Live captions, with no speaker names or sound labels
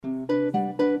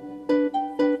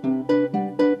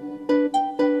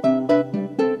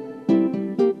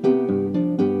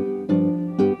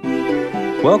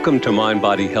Welcome to Mind,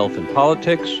 Body, Health, and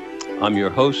Politics. I'm your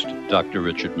host, Dr.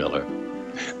 Richard Miller.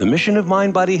 The mission of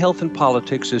Mind, Body, Health, and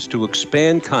Politics is to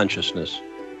expand consciousness,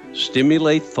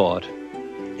 stimulate thought,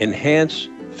 enhance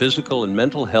physical and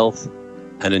mental health,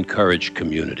 and encourage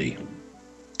community.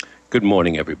 Good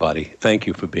morning, everybody. Thank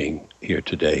you for being here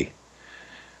today.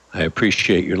 I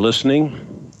appreciate your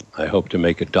listening. I hope to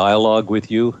make a dialogue with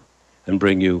you and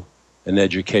bring you an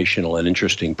educational and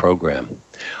interesting program.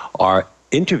 Our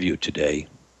interview today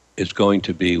is going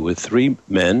to be with 3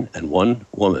 men and 1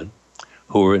 woman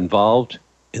who are involved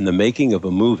in the making of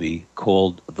a movie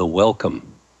called The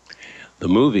Welcome. The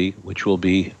movie, which will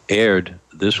be aired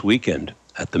this weekend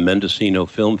at the Mendocino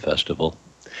Film Festival,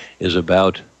 is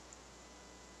about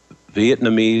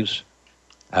Vietnamese,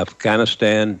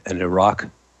 Afghanistan, and Iraq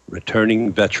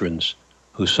returning veterans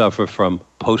who suffer from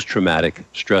post-traumatic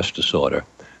stress disorder,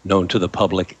 known to the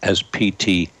public as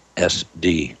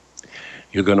PTSD.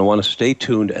 You're going to want to stay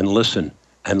tuned and listen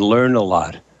and learn a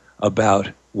lot about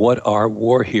what are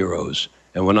war heroes.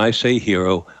 And when I say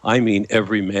hero, I mean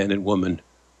every man and woman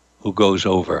who goes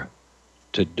over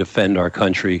to defend our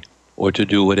country or to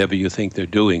do whatever you think they're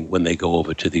doing when they go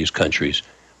over to these countries.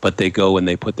 But they go and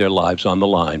they put their lives on the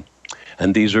line.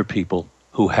 And these are people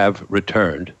who have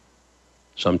returned,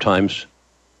 sometimes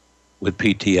with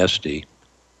PTSD,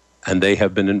 and they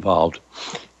have been involved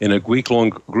in a week-long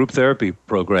group therapy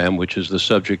program, which is the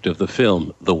subject of the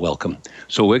film, The Welcome.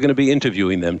 So we're going to be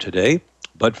interviewing them today,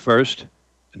 but first,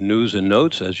 news and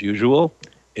notes, as usual,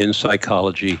 in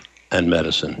psychology and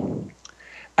medicine.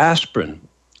 Aspirin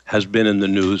has been in the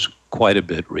news quite a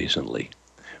bit recently.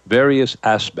 Various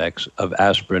aspects of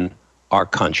aspirin are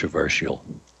controversial.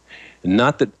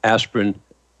 Not that aspirin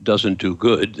doesn't do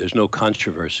good. There's no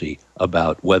controversy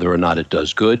about whether or not it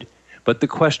does good. But the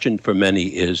question for many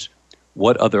is,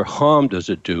 what other harm does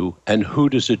it do, and who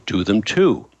does it do them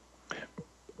to?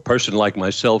 A person like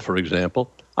myself, for example,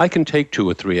 I can take 2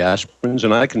 or 3 aspirins,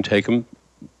 and I can take them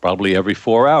probably every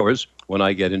 4 hours when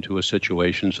I get into a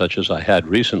situation such as I had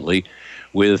recently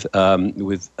with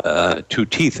 2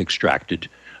 teeth extracted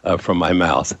from my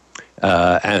mouth,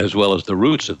 as well as the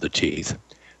roots of the teeth.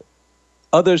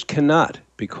 Others cannot,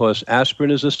 because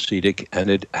aspirin is acidic and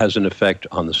it has an effect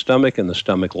on the stomach and the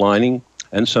stomach lining,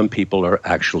 and some people are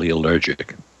actually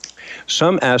allergic.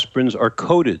 Some aspirins are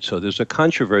coated, so there's a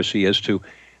controversy as to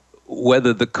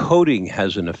whether the coating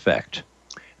has an effect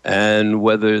and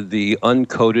whether the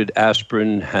uncoated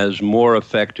aspirin has more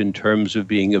effect in terms of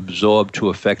being absorbed to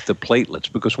affect the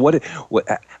platelets. Because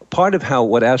part of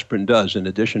what aspirin does, in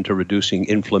addition to reducing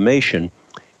inflammation,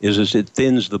 is it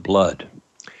thins the blood.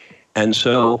 And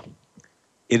so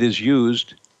it is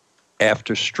used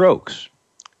after strokes.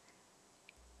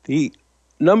 The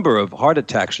number of heart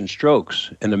attacks and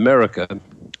strokes in America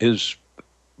is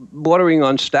bordering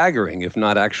on staggering, if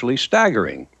not actually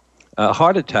staggering.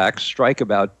 Heart attacks strike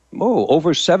about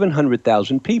over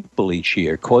 700,000 people each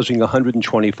year, causing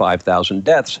 125,000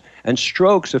 deaths. And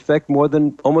strokes affect more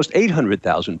than almost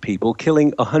 800,000 people,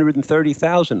 killing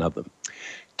 130,000 of them.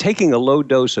 Taking a low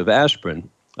dose of aspirin,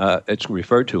 it's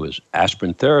referred to as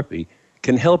aspirin therapy,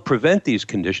 can help prevent these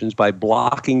conditions by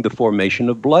blocking the formation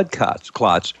of blood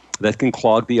clots that can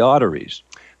clog the arteries.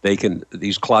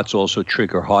 These clots also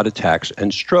trigger heart attacks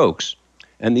and strokes.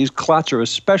 And these clots are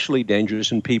especially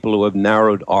dangerous in people who have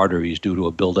narrowed arteries due to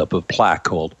a buildup of plaque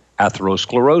called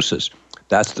atherosclerosis.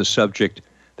 That's the subject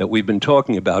that we've been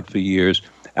talking about for years,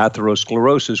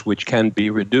 atherosclerosis, which can be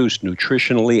reduced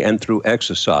nutritionally and through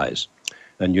exercise.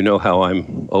 And you know how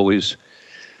I'm always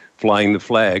flying the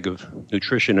flag of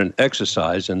nutrition and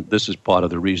exercise, and this is part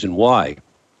of the reason why.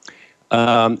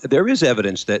 There is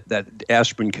evidence that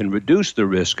aspirin can reduce the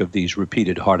risk of these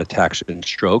repeated heart attacks and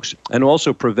strokes and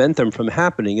also prevent them from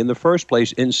happening in the first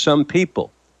place in some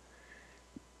people.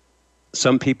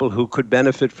 Some people who could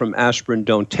benefit from aspirin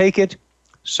don't take it.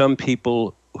 Some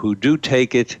people who do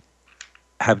take it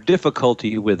have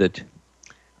difficulty with it.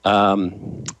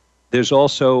 There's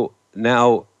also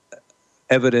now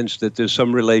evidence that there's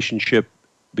some relationship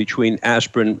between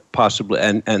aspirin possibly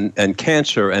and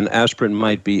cancer, and aspirin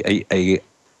might be a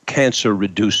cancer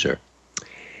reducer.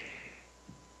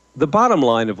 The bottom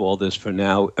line of all this for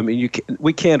now, I mean,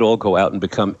 we can't all go out and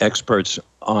become experts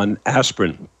on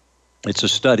aspirin. It's a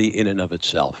study in and of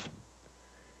itself.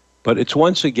 But it's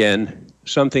once again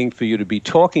something for you to be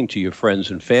talking to your friends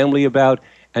and family about,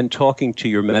 and talking to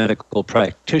your medical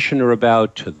practitioner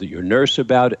about, to your nurse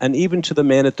about, and even to the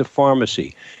man at the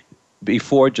pharmacy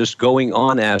before just going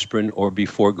on aspirin or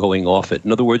before going off it.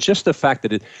 In other words, just the fact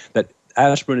that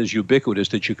aspirin is ubiquitous,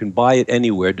 that you can buy it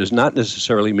anywhere, does not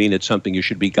necessarily mean it's something you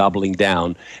should be gobbling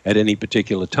down at any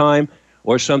particular time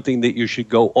or something that you should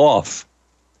go off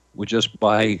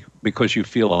because you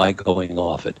feel like going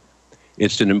off it.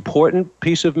 It's an important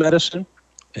piece of medicine.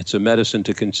 It's a medicine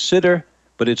to consider,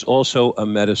 but it's also a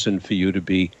medicine for you to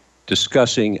be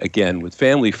discussing, again, with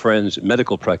family, friends,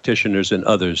 medical practitioners, and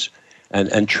others,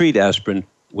 and treat aspirin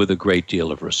with a great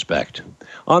deal of respect.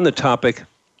 On the topic,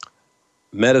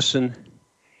 medicine,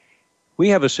 we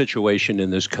have a situation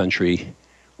in this country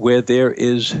where there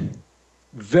is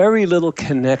very little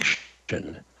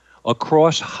connection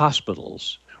across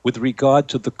hospitals with regard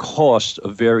to the cost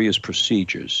of various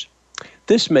procedures.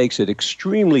 This makes it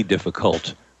extremely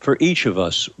difficult for each of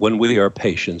us when we are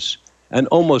patients, and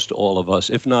almost all of us,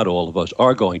 if not all of us,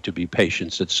 are going to be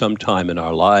patients at some time in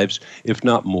our lives, if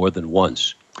not more than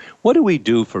once. What do we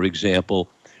do, for example,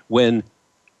 when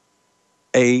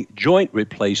a joint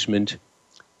replacement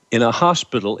in a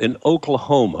hospital in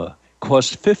Oklahoma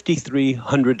costs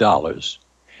 $5,300,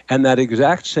 and that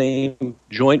exact same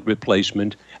joint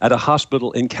replacement at a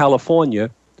hospital in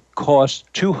California costs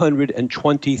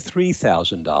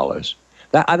 $223,000?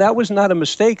 That was not a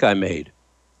mistake I made.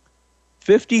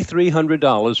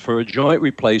 $5,300 for a joint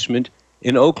replacement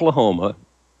in Oklahoma,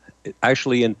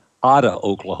 actually in Ada,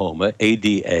 Oklahoma,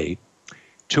 ADA,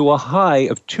 to a high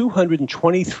of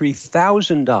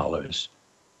 $223,000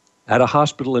 at a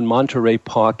hospital in Monterey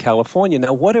Park, California.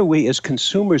 Now, what are we as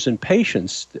consumers and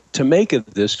patients to make of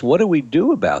this? What do we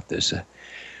do about this?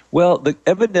 Well,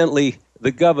 evidently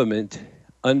the government,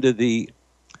 under the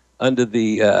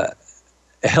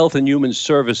Health and Human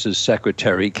Services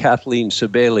Secretary, Kathleen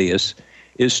Sebelius,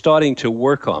 is starting to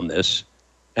work on this,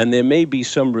 and there may be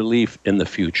some relief in the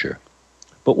future.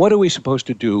 But what are we supposed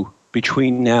to do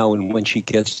between now and when she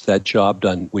gets that job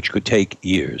done, which could take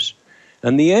years?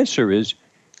 And the answer is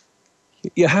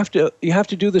you have to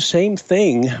do the same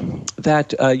thing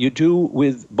that you do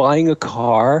with buying a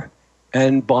car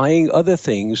and buying other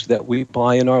things that we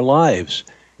buy in our lives.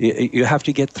 You have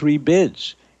to get 3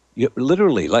 bids.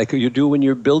 Literally, like you do when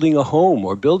you're building a home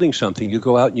or building something, you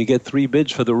go out and you get 3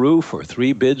 bids for the roof or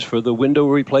 3 bids for the window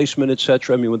replacement,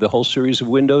 etc. I mean, with the whole series of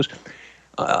windows.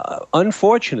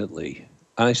 Unfortunately,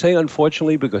 and I say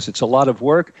unfortunately because it's a lot of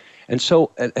work, and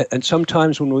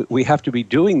sometimes when we have to be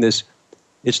doing this,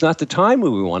 it's not the time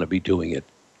when we want to be doing it.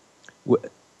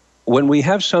 When we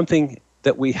have something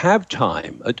that we have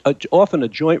time, often a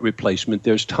joint replacement,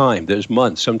 there's time, there's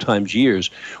months, sometimes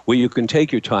years, where you can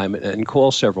take your time and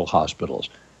call several hospitals.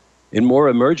 In more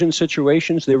emergent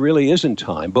situations, there really isn't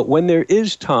time. But when there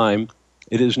is time,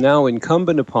 it is now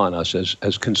incumbent upon us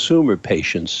as consumer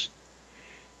patients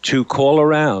to call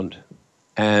around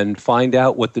and find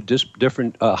out what the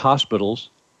different hospitals,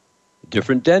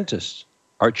 different dentists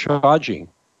are charging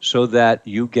so that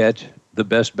you get the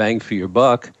best bang for your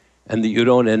buck and that you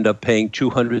don't end up paying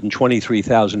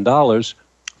 $223,000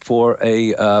 for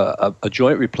a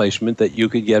joint replacement that you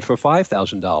could get for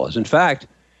 $5,000. In fact,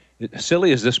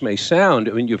 silly as this may sound,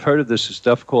 I mean, you've heard of this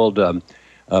stuff called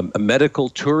medical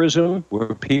tourism,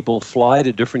 where people fly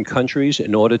to different countries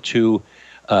in order to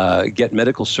get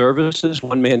medical services.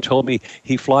 One man told me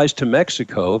he flies to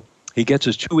Mexico, he gets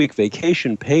his 2-week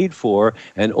vacation paid for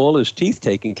and all his teeth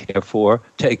taken care of,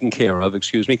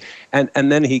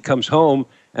 and then he comes home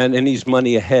and he's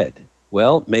money ahead.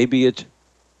 Well, maybe it's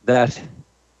that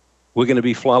we're going to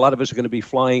be a lot of us are going to be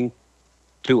flying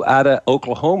to Ada,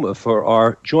 Oklahoma for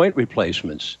our joint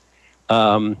replacements.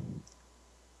 Here's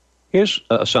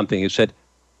something. It said,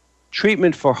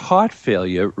 treatment for heart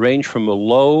failure range from a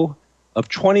low of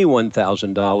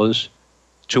 $21,000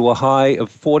 to a high of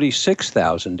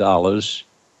 $46,000,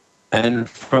 and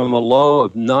from a low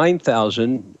of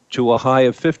 $9,000 to a high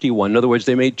of $51,000. In other words,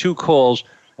 they made 2 calls,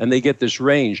 and they get this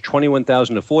range, $21,000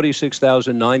 to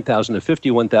 $46,000, $9,000 to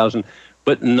 $51,000,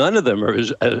 but none of them are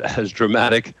as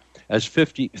dramatic as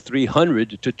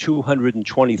 $5,300 to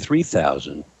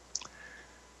 $223,000.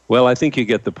 Well, I think you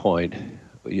get the point.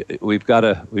 We've got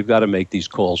to make these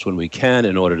calls when we can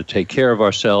in order to take care of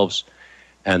ourselves,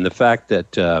 and the fact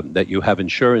that you have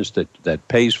insurance that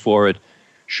pays for it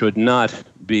should not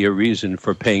be a reason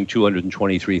for paying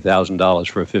 $223,000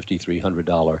 for a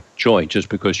 $5,300 joint just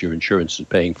because your insurance is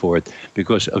paying for it,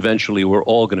 because eventually we're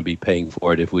all going to be paying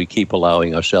for it if we keep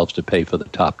allowing ourselves to pay for the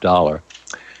top dollar.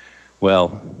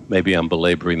 Well, maybe I'm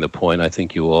belaboring the point. I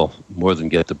think you all more than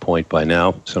get the point by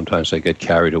now. Sometimes I get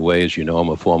carried away. As you know, I'm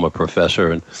a former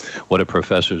professor, and what do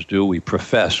professors do? We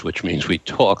profess, which means we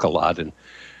talk a lot, and,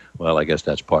 well, I guess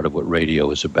that's part of what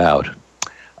radio is about.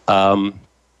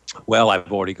 Well,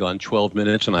 I've already gone 12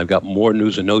 minutes, and I've got more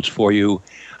news and notes for you.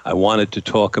 I wanted to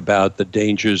talk about the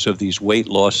dangers of these weight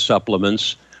loss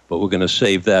supplements, but we're going to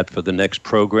save that for the next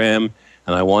program.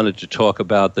 And I wanted to talk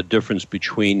about the difference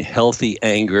between healthy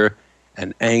anger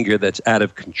and anger that's out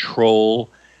of control,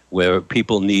 where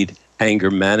people need anger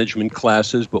management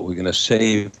classes, but we're going to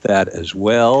save that as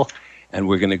well. And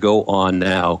we're going to go on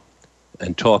now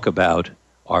and talk about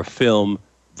our film,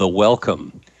 The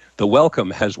Welcome. The Welcome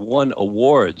has won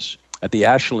awards at the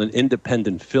Ashland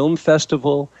Independent Film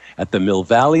Festival, at the Mill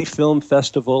Valley Film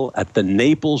Festival, at the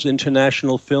Naples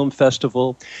International Film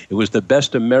Festival. It was the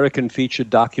Best American Feature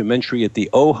Documentary at the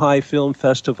Ojai Film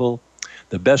Festival,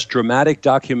 the Best Dramatic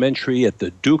Documentary at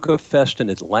the Duca Fest in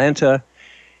Atlanta.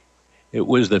 It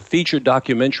was the feature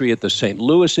documentary at the St.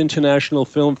 Louis International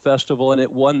Film Festival, and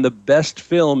it won the Best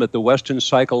Film at the Western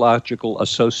Psychological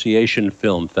Association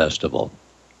Film Festival.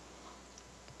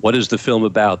 What is the film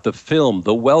about? The film,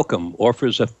 The Welcome,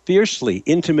 offers a fiercely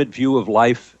intimate view of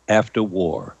life after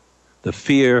war, the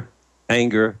fear,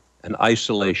 anger, and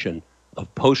isolation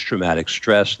of post-traumatic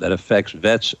stress that affects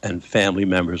vets and family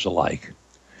members alike.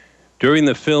 During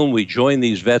the film, we join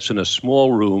these vets in a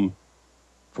small room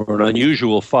for an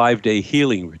unusual 5-day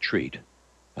healing retreat.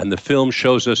 And the film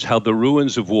shows us how the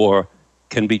ruins of war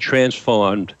can be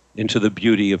transformed into the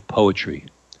beauty of poetry.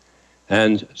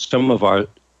 And some of our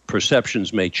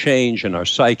perceptions may change and our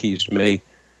psyches may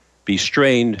be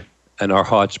strained and our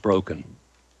hearts broken.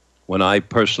 When I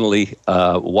personally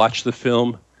watched the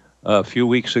film a few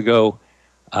weeks ago,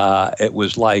 it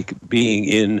was like being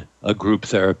in a group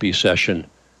therapy session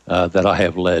that I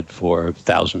have led for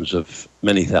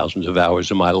many thousands of hours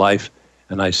of my life.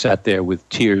 And I sat there with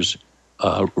tears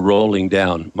rolling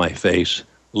down my face,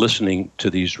 listening to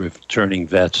these returning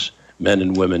vets, men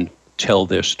and women, tell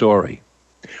their story.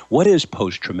 What is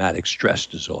post-traumatic stress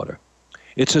disorder?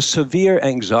 It's a severe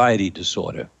anxiety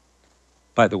disorder.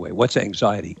 By the way, what's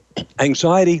anxiety?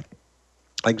 Anxiety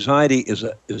is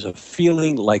a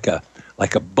feeling like a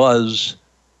buzz,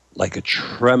 like a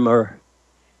tremor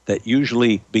that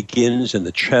usually begins in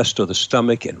the chest or the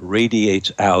stomach and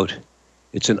radiates out.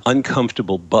 It's an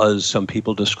uncomfortable buzz, some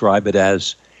people describe it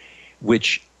as,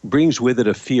 which brings with it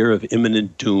a fear of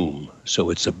imminent doom. So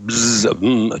it's a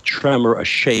bzz, a tremor, a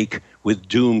shake with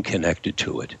doom connected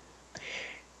to it.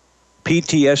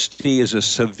 PTSD is a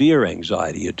severe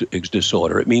anxiety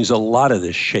disorder. It means a lot of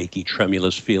this shaky,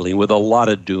 tremulous feeling with a lot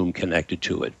of doom connected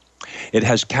to it. It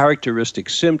has characteristic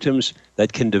symptoms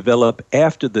that can develop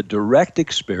after the direct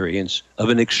experience of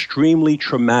an extremely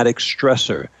traumatic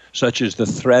stressor, such as the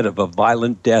threat of a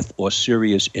violent death or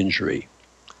serious injury.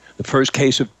 The first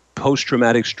case of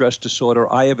post-traumatic stress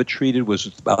disorder I ever treated was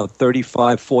about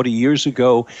 35, 40 years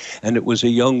ago, and it was a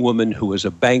young woman who was a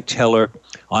bank teller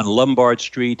on Lombard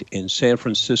Street in San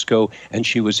Francisco, and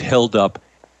she was held up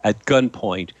at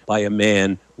gunpoint by a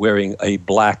man wearing a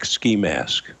black ski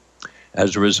mask.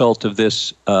 As a result of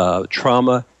this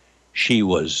trauma, she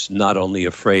was not only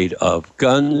afraid of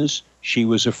guns, she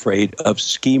was afraid of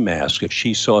ski masks. If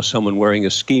she saw someone wearing a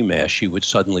ski mask, she would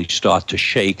suddenly start to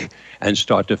shake and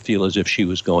start to feel as if she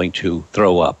was going to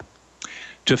throw up.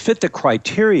 To fit the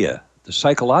criteria, the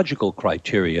psychological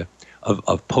criteria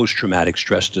of post-traumatic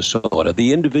stress disorder,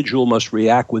 the individual must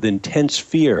react with intense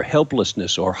fear,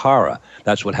 helplessness, or horror.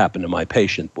 That's what happened to my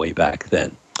patient way back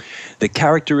then. The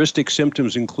characteristic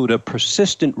symptoms include a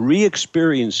persistent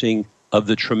re-experiencing of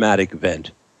the traumatic event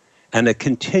and a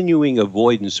continuing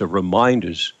avoidance of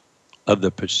reminders of the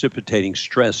precipitating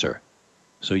stressor.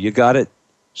 So you got it,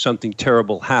 something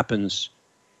terrible happens,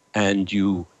 and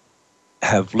you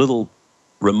have little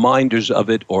reminders of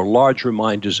it or large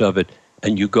reminders of it,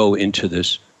 and you go into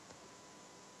this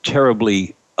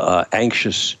terribly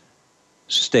anxious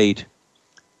state.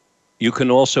 You can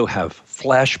also have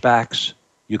flashbacks.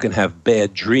 You can have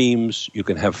bad dreams. You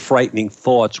can have frightening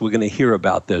thoughts. We're going to hear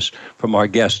about this from our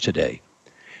guest today.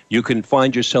 You can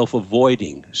find yourself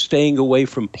avoiding, staying away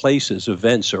from places,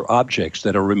 events, or objects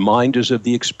that are reminders of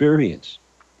the experience.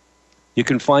 You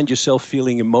can find yourself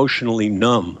feeling emotionally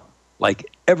numb, like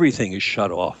everything is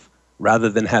shut off, rather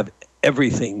than have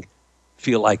everything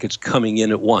feel like it's coming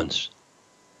in at once.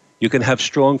 You can have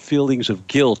strong feelings of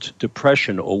guilt,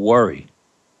 depression, or worry.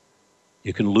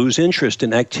 You can lose interest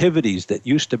in activities that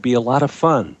used to be a lot of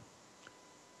fun.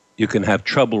 You can have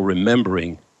trouble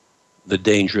remembering the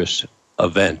dangerous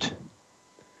event.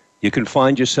 You can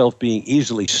find yourself being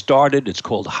easily startled. It's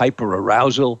called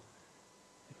hyperarousal.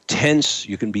 Tense.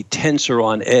 You can be tense or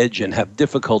on edge and have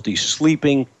difficulty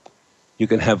sleeping. You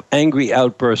can have angry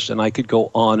outbursts, and I could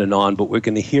go on, but we're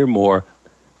going to hear more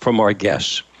from our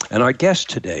guests. And our guest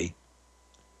today,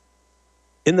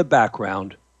 in the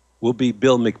background, will be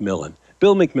Bill McMillan.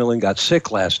 Bill McMillan got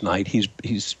sick last night. He's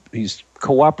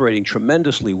cooperating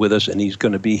tremendously with us, and he's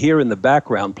going to be here in the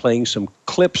background playing some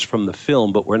clips from the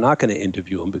film, but we're not going to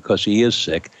interview him because he is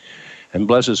sick, and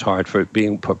bless his heart for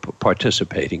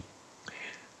participating.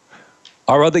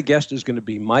 Our other guest is going to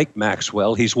be Mike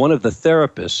Maxwell. He's one of the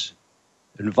therapists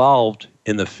involved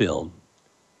in the film.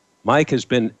 Mike has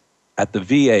been at the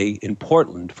VA in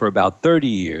Portland for about 30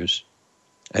 years,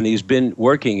 and he's been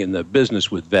working in the business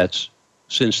with vets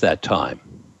since that time.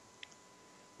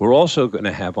 We're also going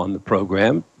to have on the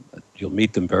program, you'll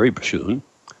meet them very soon,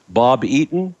 Bob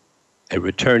Eaton, a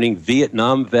returning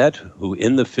Vietnam vet who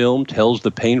in the film tells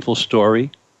the painful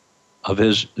story of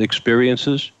his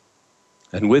experiences.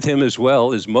 And with him as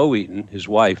well is Mo Eaton, his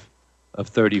wife of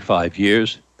 35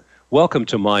 years. Welcome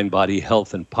to Mind, Body,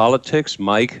 Health, and Politics.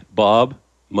 Mike, Bob,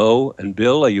 Mo, and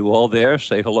Bill, are you all there?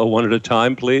 Say hello one at a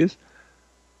time, please.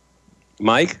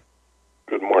 Mike?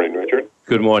 Good morning, Richard.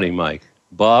 Good morning, Mike.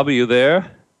 Bob, are you there?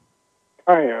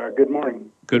 Hi, good morning.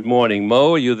 Good morning.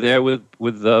 Mo, are you there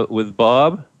with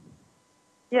Bob?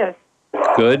 Yes.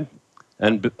 Good.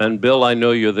 And Bill, I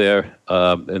know you're there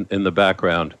in the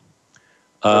background.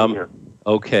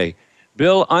 Okay.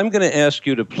 Bill, I'm going to ask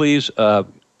you to please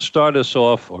start us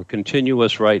off or continue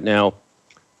us right now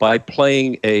by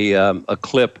playing a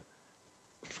clip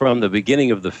from the beginning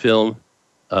of the film,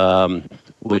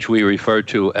 which we refer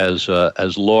to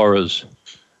as Laura's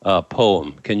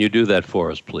poem. Can you do that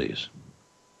for us, please?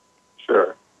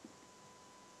 Sure.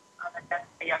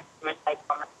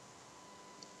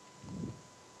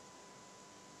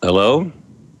 Hello?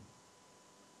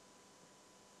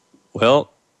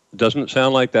 Well, it doesn't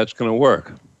sound like that's going to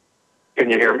work. Can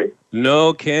you hear me?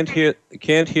 No, can't hear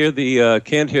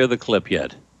the clip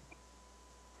yet.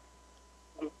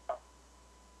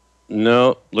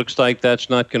 No, looks like that's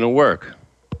not going to work.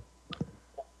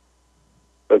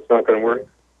 That's not going to work?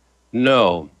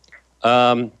 No.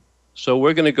 So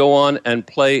we're going to go on and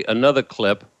play another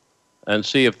clip and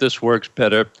see if this works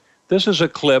better. This is a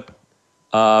clip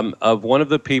of one of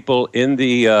the people in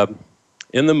the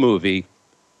movie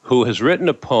who has written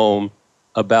a poem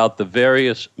about the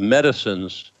various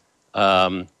medicines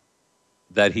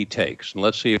that he takes. And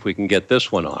let's see if we can get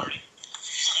this one on. My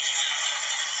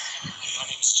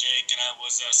name is Jake, and I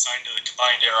was assigned to the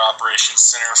Combined Air Operations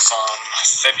Center from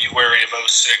February of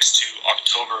 06 to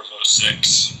October of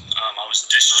 06. I was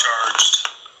discharged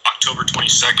October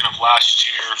 22nd of last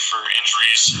year for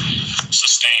injuries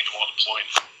sustained while deployed.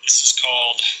 This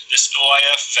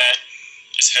OIF vet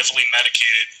is heavily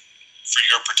medicated for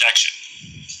your protection.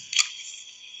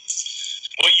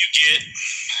 What you get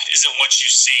isn't what you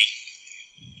see.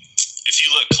 If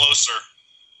you look closer,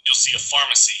 you'll see a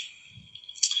pharmacy.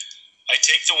 I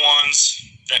take the ones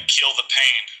that kill the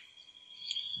pain.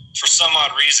 For some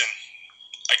odd reason,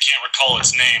 I can't recall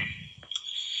its name.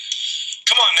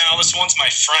 Come on now, this one's my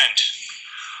friend.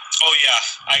 Oh yeah,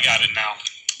 I got it now.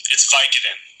 It's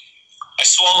Vicodin. I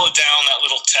swallowed down that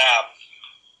little tab.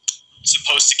 It's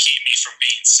supposed to keep me from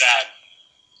being sad.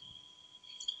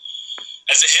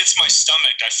 As it hits my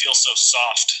stomach, I feel so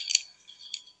soft.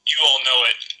 You all know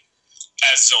it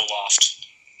as Zoloft.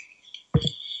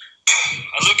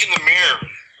 I look in the mirror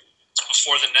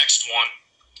before the next one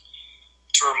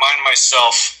to remind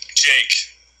myself, Jake,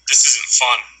 this isn't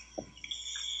fun.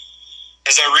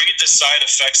 As I read the side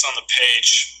effects on the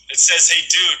page, it says, hey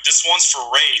dude, this one's for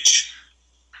rage.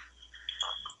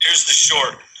 Here's the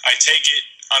short. I take it,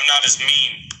 I'm not as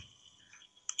mean.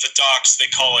 The docs, they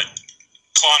call it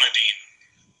clonidine.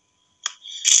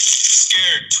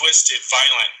 Scared, twisted,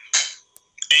 violent,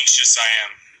 anxious I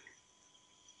am.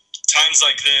 Times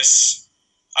like this,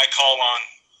 I call on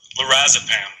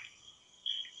lorazepam.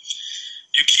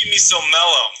 You keep me so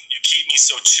mellow, you keep me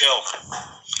so chill.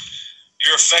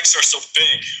 Your effects are so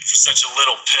big for such a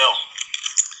little pill.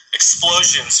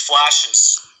 Explosions,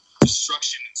 flashes,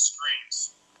 destruction, and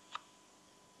screams.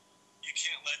 You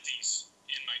can't let these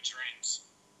in my dreams.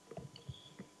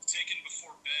 Taken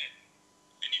before bed,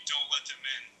 and you don't let them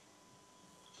in.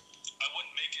 I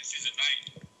wouldn't make it through the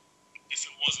night if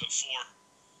it wasn't for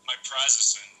my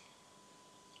prazosin.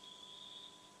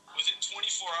 Within 24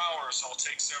 hours, I'll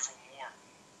take several more,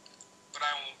 but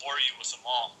I won't bore you with them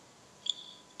all.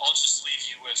 I'll just leave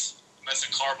you with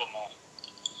methocarbamol.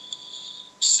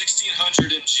 1,600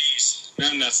 mgs,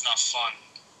 man, that's not fun.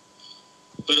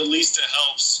 But at least it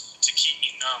helps to keep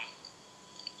me numb.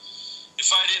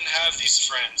 If I didn't have these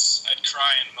friends, I'd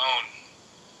cry and moan.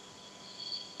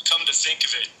 Come to think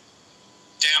of it,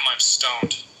 damn, I'm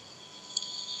stoned.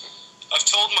 I've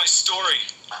told my story,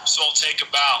 so I'll take a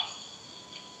bow.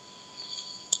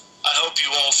 I hope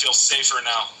you all feel safer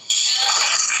now.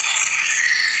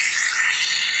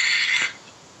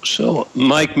 So,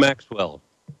 Mike Maxwell,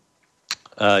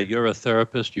 you're a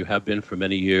therapist. You have been for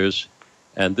many years,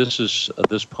 and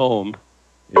this poem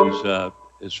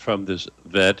is from this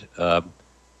vet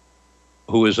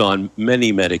who is on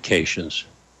many medications.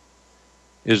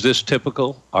 Is this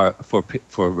typical for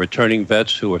returning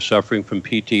vets who are suffering from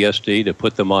PTSD to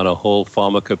put them on a whole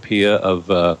pharmacopoeia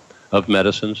of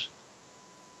medicines?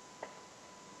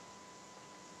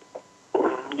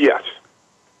 Yes.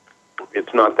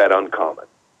 It's not that uncommon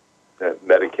that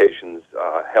medications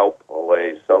help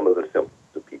allay some of the symptoms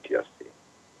of PTSD.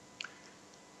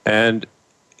 And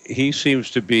he seems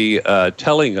to be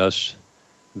telling us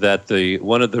that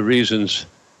one of the reasons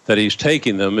that he's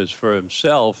taking them is for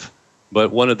himself,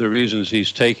 but one of the reasons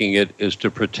he's taking it is to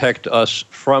protect us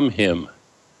from him.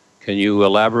 Can you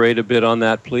elaborate a bit on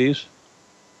that, please?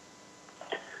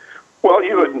 Well,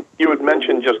 you had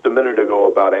mentioned just a minute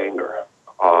ago about anger,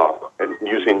 and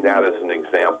using that as an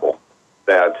example,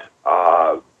 that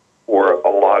for a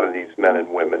lot of these men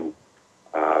and women,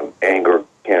 anger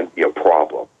can be a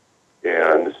problem.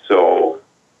 And so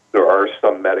there are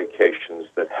some medications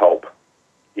that help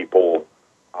people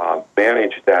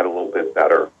manage that a little bit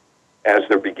better as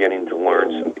they're beginning to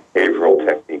learn some behavioral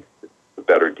techniques to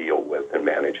better deal with and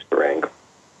manage their anger.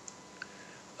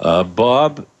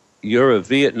 Bob, you're a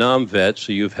Vietnam vet,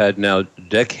 so you've had now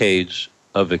decades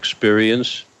of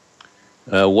experience.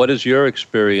 What is your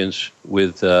experience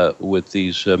with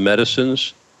these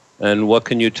medicines, and what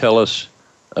can you tell us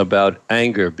about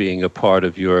anger being a part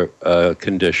of your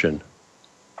condition?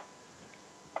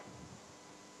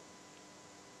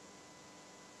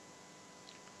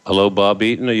 Hello, Bob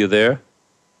Eaton, are you there?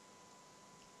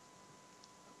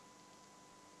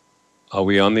 Are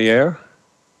we on the air?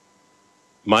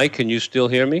 Mike, can you still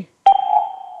hear me?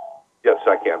 Yes,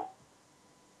 I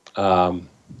can.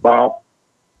 Bob?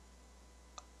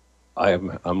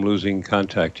 I'm losing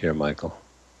contact here, Michael.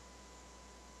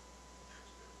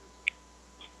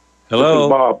 Hello? This is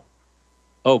Bob.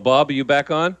 Oh, Bob, are you back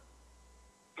on?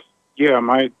 Yeah,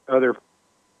 my other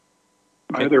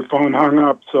phone hung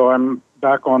up, so I'm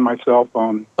back on my cell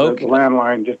phone. Okay. The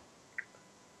landline just...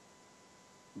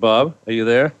 Bob, are you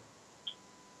there?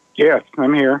 Yes,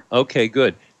 I'm here. Okay,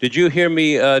 good. Did you hear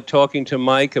me talking to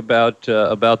Mike about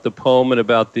the poem and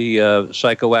about the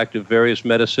psychoactive various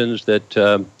medicines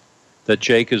that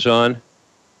Jake is on?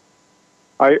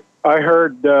 I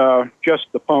heard just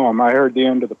the poem. I heard the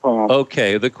end of the poem.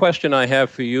 Okay. The question I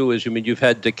have for you is, you've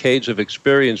had decades of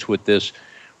experience with this.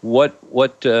 What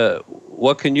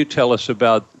can you tell us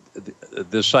about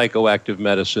the psychoactive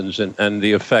medicines and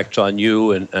the effects on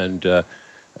you and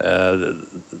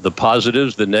the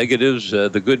positives, the negatives,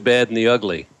 the good, bad, and the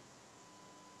ugly?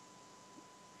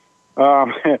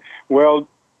 Well,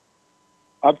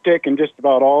 I've taken just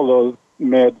about all those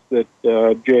meds that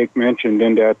Jake mentioned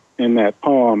in that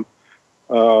poem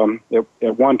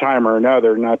at one time or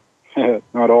another, not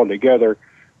all together,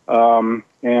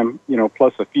 and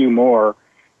plus a few more.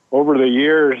 Over the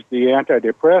years, the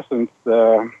antidepressants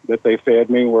that they fed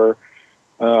me were,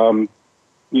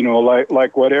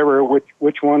 like whatever,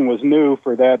 which one was new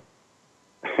for that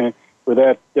for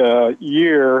that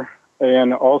year,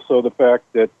 and also the fact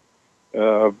that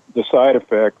the side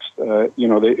effects,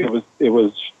 it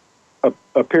was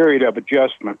a period of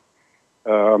adjustment,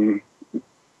 and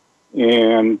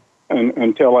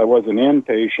until I was an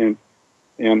inpatient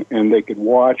and they could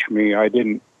watch me, I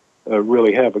didn't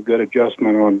really have a good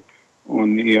adjustment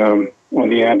on the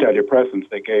antidepressants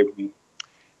they gave me.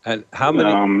 And how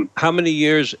many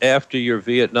years after your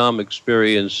Vietnam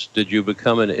experience did you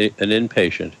become an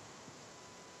inpatient?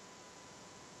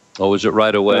 Or was it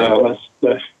right away?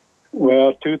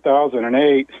 Well,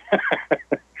 2008.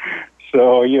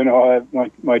 So,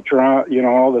 my trauma,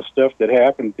 all the stuff that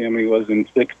happened to me was in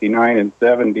 69 and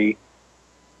 70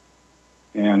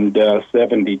 and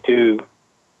 72.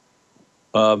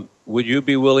 Would you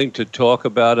be willing to talk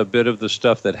about a bit of the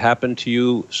stuff that happened to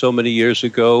you so many years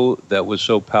ago that was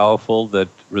so powerful that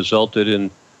resulted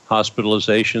in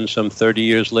hospitalization some 30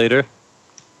 years later?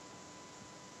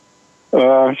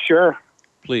 Sure.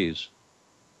 Please.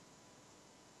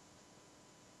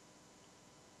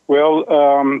 Well,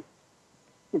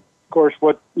 of course,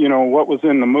 what was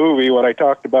in the movie, what I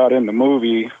talked about in the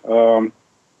movie,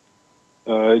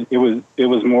 it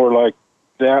was more like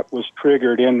that was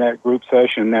triggered in that group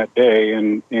session that day,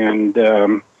 and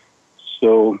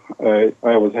so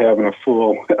I was having a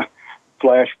full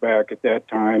flashback at that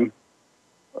time.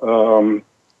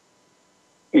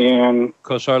 And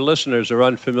because our listeners are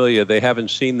unfamiliar, they haven't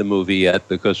seen the movie yet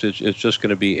because it's just going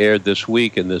to be aired this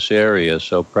week in this area.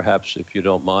 So perhaps, if you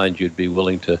don't mind, you'd be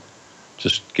willing to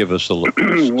just give us a look.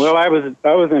 Well, I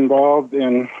was involved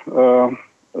in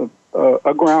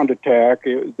a ground attack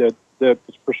that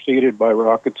was preceded by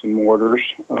rockets and mortars,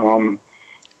 and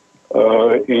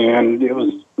it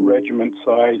was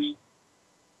regiment-sized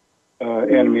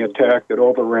enemy attack that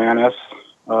overran us.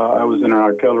 I was in an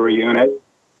artillery unit,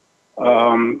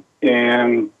 and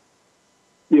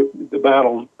the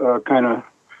battle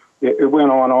it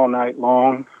went on all night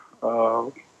long.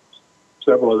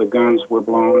 Several of the guns were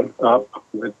blown up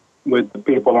with the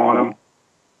people on them.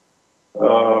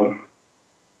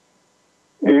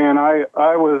 And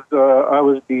I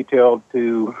was detailed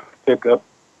to pick up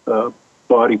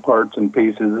body parts and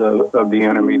pieces of the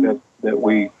enemy that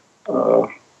we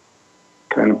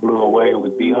kind of blew away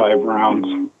with beehive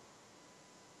rounds.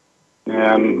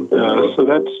 And so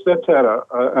that's had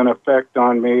an effect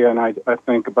on me, and I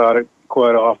think about it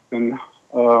quite often.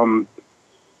 I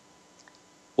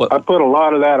put a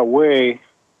lot of that away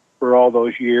for all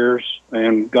those years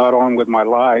and got on with my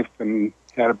life and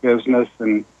had a business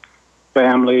and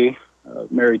family,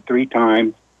 married 3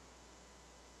 times.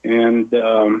 And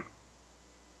I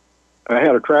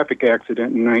had a traffic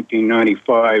accident in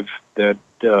 1995 that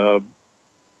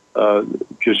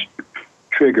just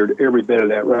triggered every bit of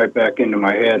that right back into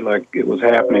my head like it was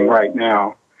happening right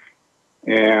now.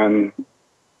 And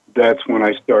that's when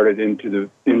I started into the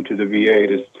VA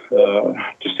to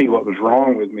see what was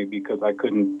wrong with me, because I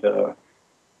couldn't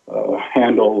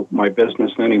handle my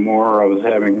business anymore. I was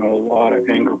having a lot of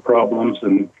anger problems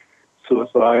and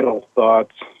suicidal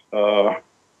thoughts.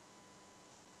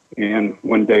 And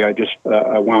one day I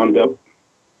wound up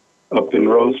in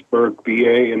Roseburg,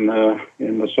 VA, in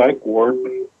the psych ward,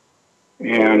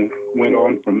 and went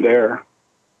on from there.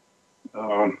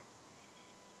 And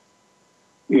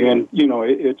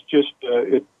it's just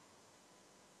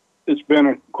it's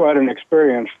been quite an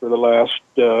experience for the last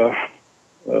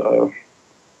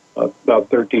about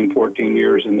 13, 14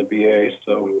 years in the VA.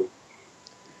 So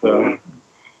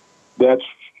that's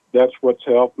what's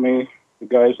helped me. The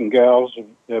guys and gals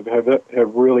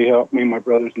have really helped me. My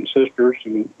brothers and sisters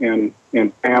and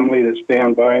family that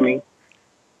stand by me.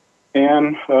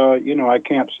 And I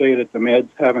can't say that the meds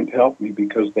haven't helped me,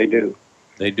 because they do.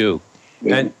 They do.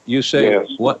 And you say yes.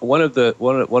 one of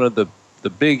the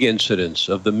big incidents,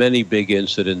 of the many big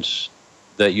incidents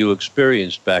that you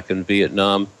experienced back in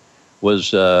Vietnam,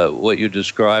 was what you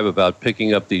describe about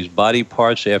picking up these body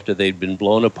parts after they'd been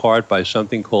blown apart by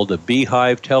something called a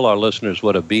beehive. Tell our listeners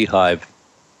what a beehive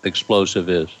explosive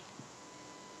is.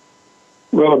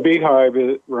 Well, a beehive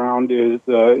round is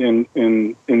in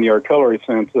the artillery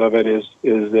sense of it is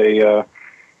a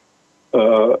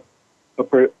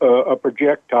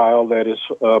projectile that is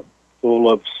full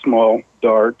of small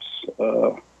darts.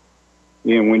 And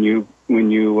when you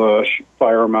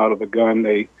fire them out of the gun,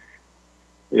 it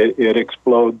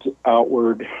explodes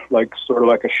outward sort of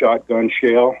like a shotgun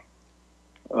shell.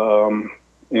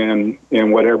 And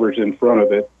whatever's in front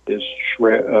of it is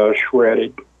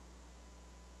shredded.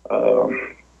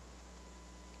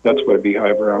 That's what a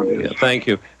beehive round is. Yeah, thank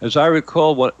you. As I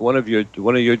recall, one of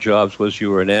your jobs was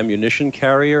you were an ammunition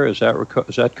carrier. Is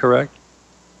that correct?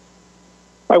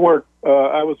 I was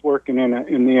working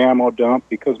in the ammo dump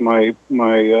because I'm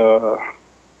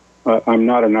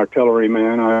not an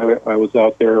artilleryman. I was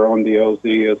out there on the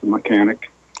LZ as a mechanic.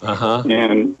 Uh-huh.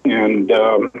 And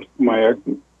my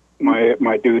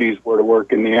duties were to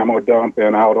work in the ammo dump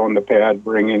and out on the pad,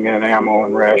 bringing in ammo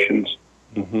and rations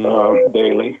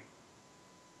daily,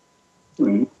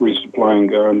 and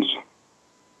resupplying guns.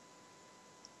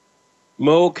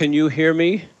 Mo, can you hear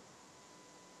me?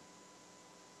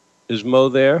 Is Mo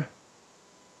there?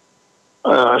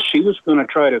 She was going to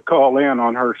try to call in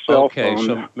on her cell phone. Okay,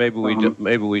 so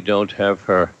maybe we don't have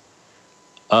her.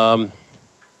 I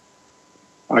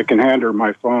can hand her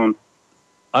my phone.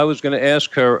 I was going to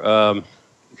ask her,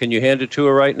 can you hand it to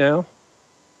her right now?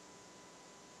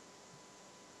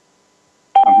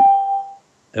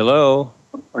 Hello?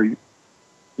 Are you?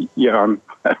 Yeah,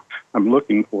 I'm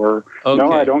looking for her. Okay.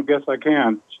 No, I don't guess I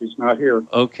can. She's not here.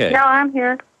 Okay. No, I'm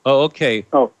here. Oh, okay.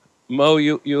 Oh. Mo,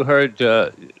 you heard,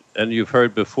 and you've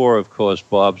heard before, of course,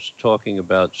 Bob's talking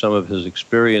about some of his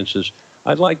experiences.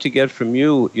 I'd like to get from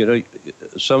you,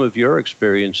 some of your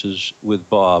experiences with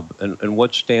Bob, and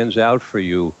what stands out for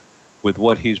you with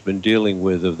what he's been dealing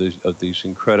with of these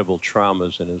incredible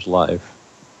traumas in his life.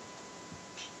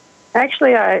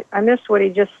 Actually, I missed what he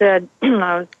just said.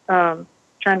 I was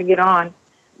trying to get on.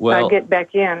 Well, get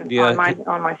back in on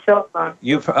my cell phone.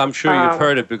 I'm sure you've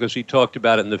heard it because he talked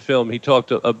about it in the film. He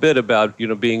talked a bit about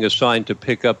being assigned to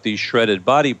pick up these shredded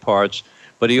body parts,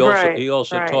 but he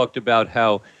also talked about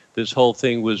how this whole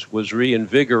thing was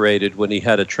reinvigorated when he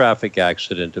had a traffic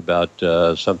accident about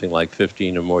something like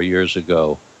 15 or more years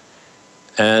ago.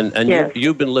 And yes.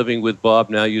 You've been living with Bob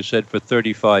now, you said, for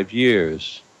 35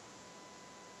 years.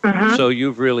 Mm-hmm. So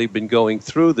you've really been going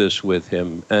through this with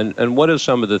him. And what are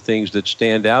some of the things that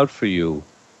stand out for you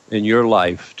in your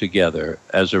life together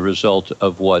as a result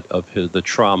of the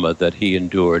trauma that he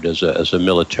endured as a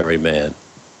military man?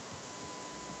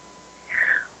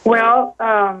 Well,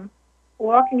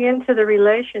 walking into the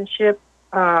relationship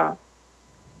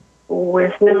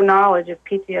with no knowledge of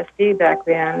PTSD back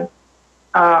then,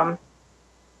 I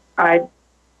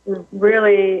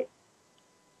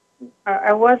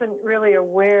wasn't really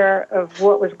aware of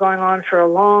what was going on for a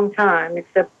long time,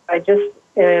 except I just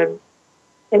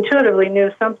intuitively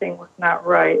knew something was not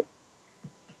right.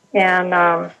 And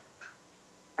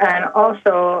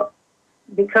also,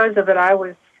 because of it, I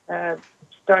was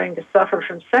starting to suffer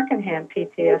from secondhand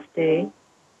PTSD.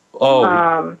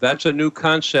 Oh, that's a new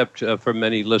concept for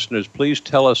many listeners. Please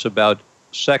tell us about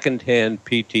secondhand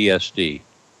PTSD.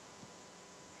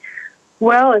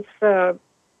 Well, it's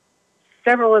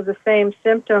several of the same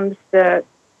symptoms that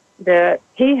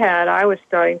he had. I was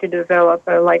starting to develop,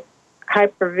 like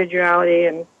hypervigility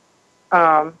and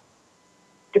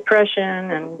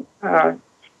depression, and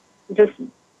just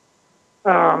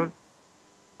I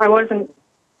wasn't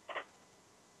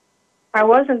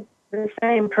the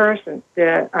same person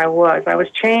that I was. I was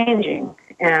changing,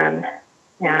 and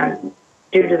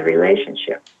due to the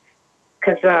relationship,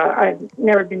 because I've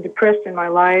never been depressed in my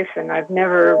life, and I've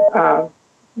never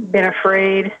been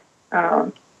afraid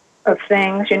of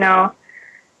things,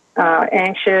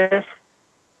 anxious,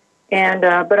 and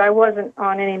but I wasn't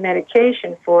on any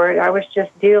medication for it. I was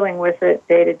just dealing with it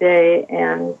day to day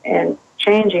and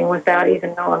changing without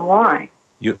even knowing why.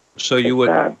 You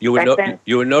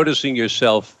were noticing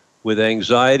yourself with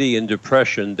anxiety and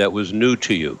depression that was new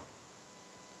to you.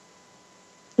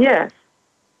 Yes.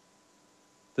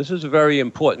 This is a very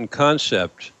important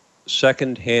concept,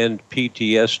 secondhand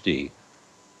PTSD,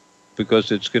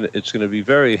 because it's going to be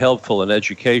very helpful and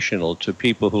educational to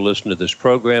people who listen to this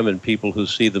program and people who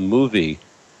see the movie,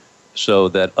 so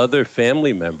that other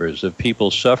family members of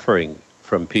people suffering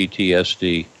from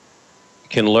PTSD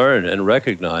can learn and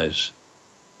recognize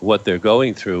what they're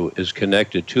going through is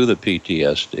connected to the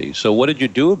PTSD. So what did you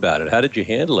do about it? How did you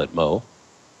handle it, Mo?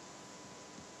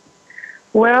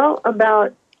 Well,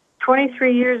 about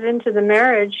 23 years into the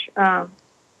marriage,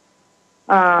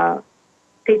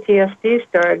 PTSD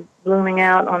started blooming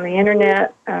out on the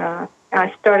internet.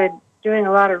 I started doing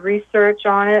a lot of research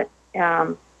on it.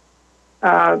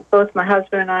 Both my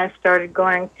husband and I started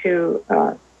going to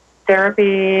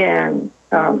therapy and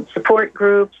support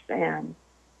groups and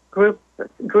group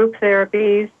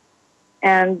therapies,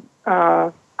 and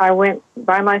I went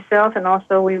by myself, and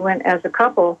also we went as a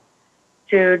couple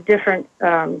to different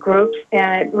groups,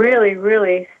 and it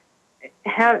really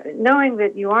knowing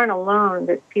that you aren't alone,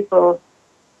 that people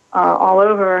all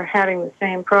over are having the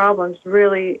same problems,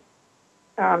 really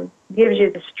gives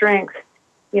you the strength,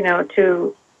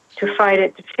 to fight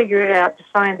it, to figure it out, to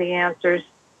find the answers,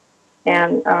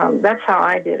 and that's how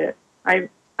I did it. I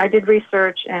did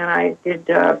research, and I did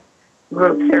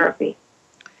group therapy.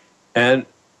 And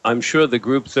I'm sure the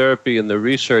group therapy and the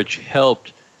research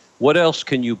helped. What else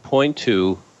can you point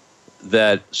to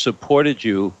that supported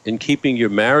you in keeping your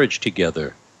marriage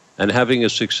together and having a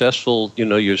successful,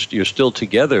 you're still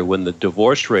together when the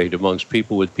divorce rate amongst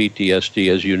people with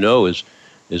PTSD, as you know, is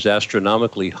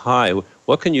astronomically high?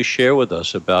 What can you share with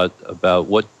us about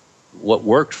what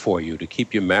worked for you to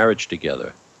keep your marriage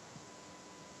together?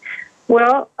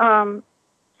 Well,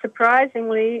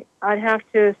 surprisingly, I'd have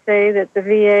to say that the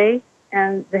VA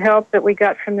and the help that we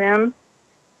got from them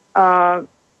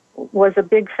was a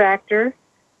big factor,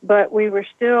 but we were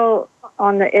still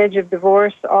on the edge of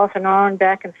divorce off and on,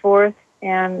 back and forth,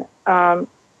 and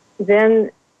then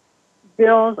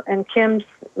Bill's and Kim's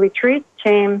retreat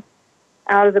came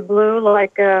out of the blue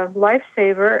like a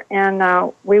lifesaver,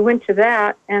 and we went to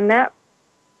that, and that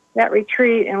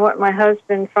retreat and what my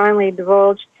husband finally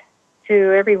divulged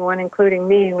to everyone, including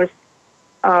me, was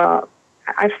I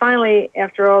finally,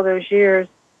 after all those years,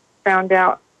 found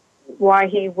out why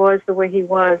he was the way he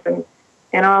was, and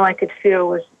all I could feel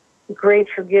was great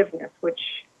forgiveness,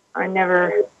 which I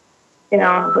never,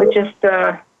 I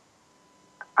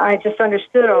just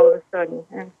understood all of a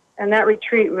sudden, and that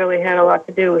retreat really had a lot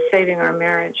to do with saving our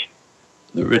marriage.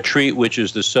 The retreat, which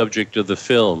is the subject of the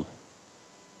film.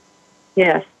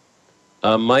 Yes.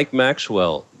 Mike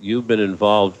Maxwell, you've been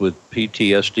involved with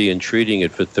PTSD and treating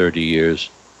it for 30 years.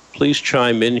 Please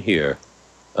chime in here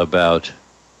about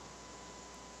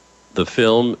the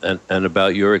film and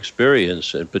about your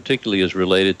experience, and particularly as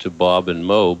related to Bob and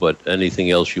Mo, but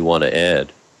anything else you want to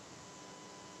add.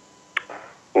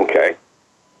 Okay.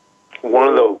 One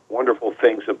of the wonderful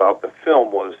things about the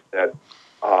film was that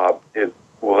it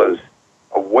was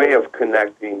a way of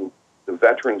connecting the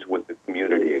veterans with the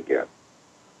community again.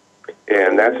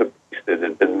 And that's a piece that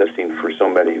had been missing for so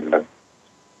many, in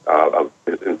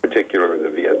particular in the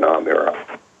Vietnam era,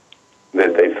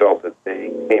 that they felt that they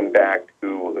came back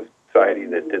to a society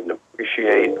that didn't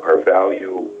appreciate or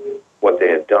value what they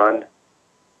had done.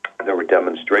 There were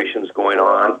demonstrations going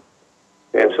on.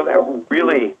 And so that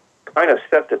really kind of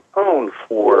set the tone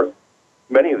for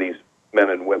many of these men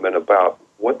and women about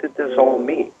what did this all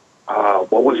mean?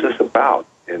 What was this about?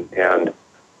 And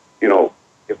you know,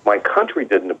 if my country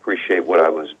didn't appreciate what I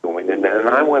was doing, and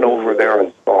I went over there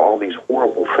and saw all these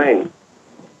horrible things,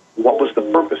 what was the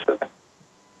purpose of it?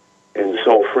 And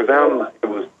so for them, it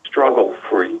was a struggle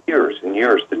for years and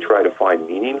years to try to find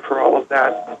meaning for all of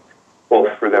that,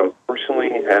 both for them personally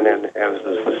and as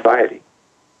a society.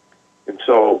 And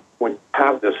so when you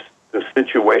have this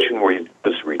situation where you do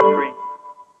this retreat,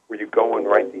 where you go and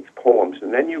write these poems,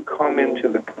 and then you come into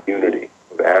the community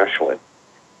of Ashland,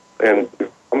 and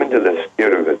you come into this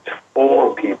theater that's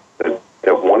full of people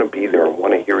that want to be there and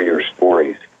want to hear your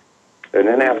stories. And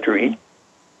then after each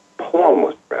poem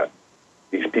was read,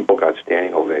 these people got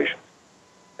standing ovations.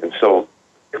 And so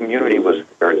the community was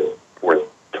there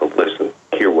to listen,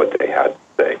 hear what they had to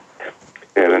say.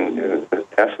 And in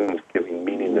essence, giving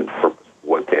meaning and purpose to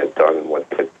what they had done and what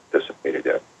they had participated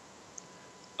in.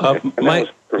 And that was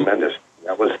tremendous.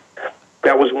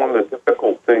 That was one of the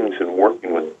difficult things in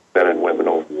working with men and women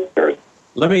over the years.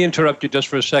 Let me interrupt you just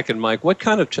for a second, Mike. What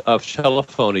kind of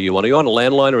telephone are you on? Are you on a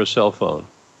landline or a cell phone?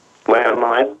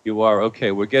 Landline. You are?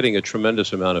 Okay. We're getting a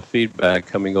tremendous amount of feedback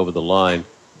coming over the line.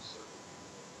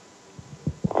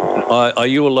 Are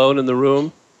you alone in the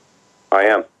room? I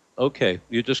am. Okay.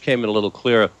 You just came in a little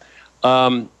clearer.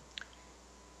 In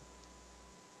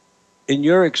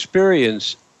your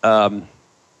experience, do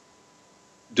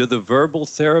the verbal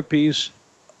therapies,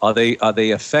 are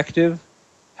they effective?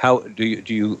 How do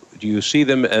you see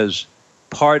them as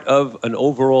part of an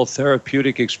overall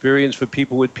therapeutic experience for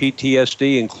people with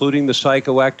PTSD, including the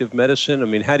psychoactive medicine? I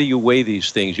mean, how do you weigh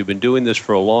these things? You've been doing this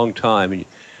for a long time.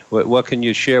 What can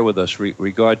you share with us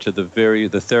regard to the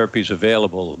therapies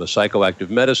available, the psychoactive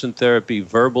medicine therapy,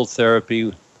 verbal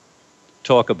therapy?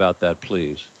 Talk about that,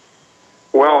 please.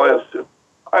 Well, as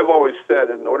I've always said,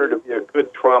 in order to be a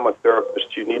good trauma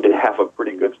therapist, you need to have a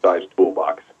pretty good-sized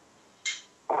toolbox.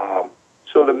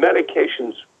 So the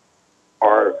medications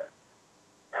are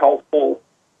helpful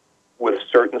with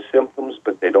certain symptoms,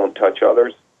 but they don't touch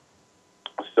others.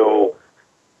 So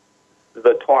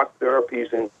the talk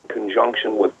therapies in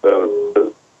conjunction with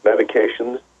the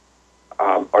medications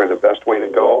are the best way to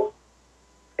go.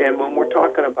 And when we're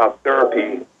talking about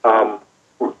therapy,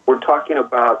 we're talking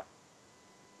about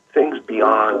things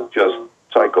beyond just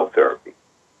psychotherapy.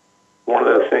 One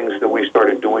of the things that we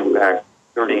started doing back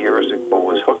 30 years ago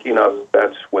was hooking up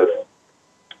vets with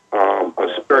a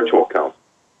spiritual counselor,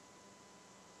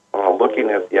 looking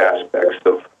at the aspects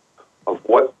of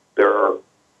what their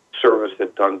service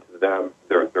had done to them,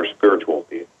 their spiritual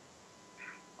being.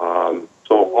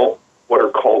 So what are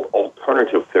called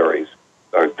alternative therapies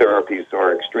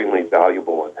are extremely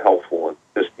valuable and helpful in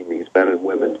assisting these men and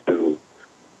women to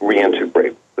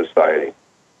reintegrate society.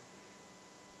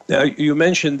 Now, you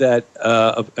mentioned that,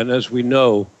 and as we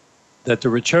know, that the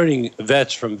returning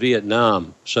vets from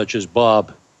Vietnam, such as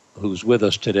Bob, who's with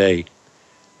us today,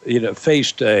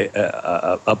 faced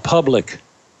a public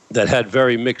that had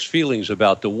very mixed feelings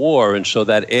about the war, and so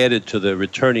that added to the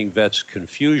returning vets'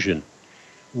 confusion.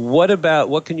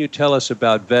 What can you tell us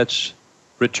about vets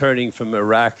returning from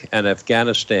Iraq and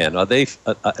Afghanistan? Are they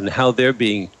and how they're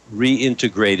being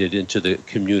reintegrated into the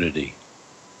community?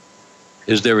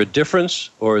 Is there a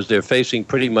difference, or is they facing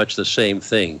pretty much the same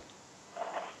thing?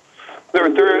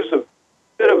 There is a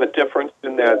bit of a difference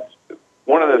in that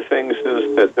one of the things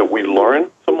is that we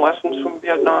learn some lessons from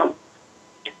Vietnam,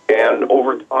 and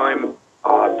over time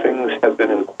things have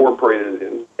been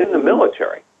incorporated in the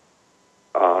military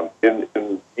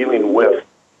in dealing with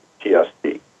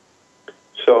PTSD.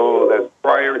 So that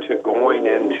prior to going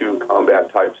into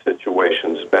combat-type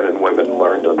situations, men and women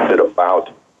learned a bit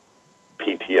about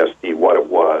PTSD, what it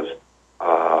was,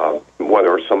 what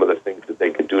are some of the things that they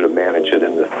could do to manage it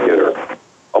in the theater.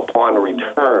 Upon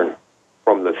return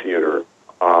from the theater,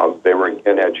 they were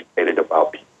again educated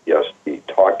about PTSD,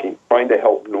 trying to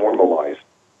help normalize,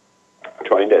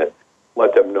 trying to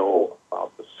let them know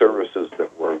about the services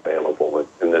that were available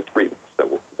and the treatments that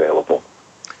were available.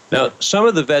 Now, some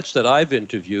of the vets that I've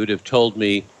interviewed have told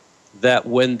me that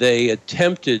when they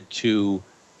attempted to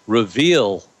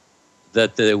reveal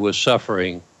that they were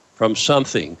suffering from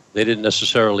something, they didn't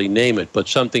necessarily name it, but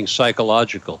something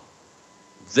psychological,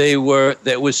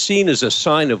 that was seen as a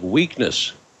sign of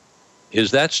weakness.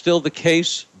 Is that still the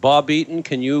case, Bob Eaton?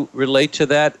 Can you relate to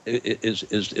that?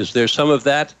 Is there some of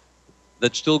that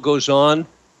still goes on?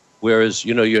 Whereas,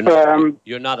 you know, you're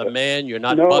not a man, you're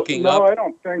not bucking up. No, I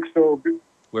don't think so.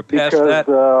 We're past because, that.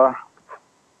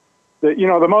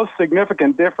 The most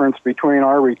significant difference between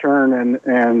our return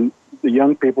and the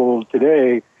young people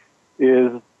today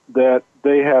is that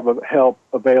they have help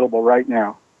available right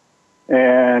now,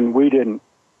 and we didn't,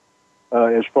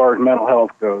 as far as mental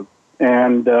health goes.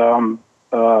 And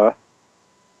the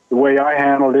way I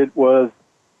handled it was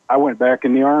I went back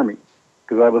in the Army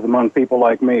because I was among people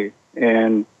like me,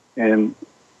 and you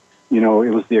know,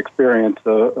 it was the experience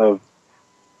of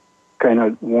kind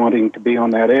of wanting to be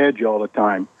on that edge all the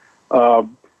time. The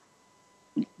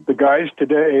guys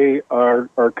today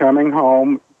are coming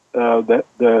home. That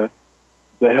the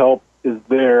help is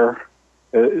there,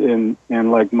 and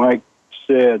like Mike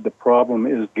said, the problem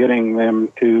is getting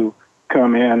them to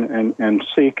come in and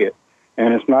seek it.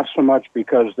 And it's not so much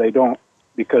because they feel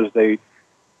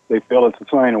it's a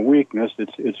sign of weakness.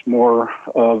 It's more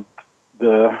of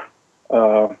the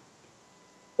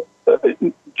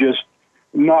just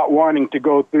not wanting to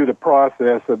go through the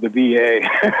process of the VA,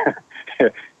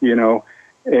 you know,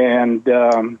 and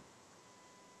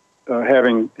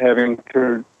having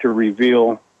to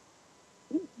reveal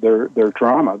their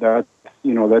trauma.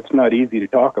 That's not easy to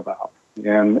talk about,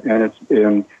 and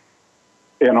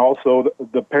also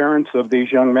the parents of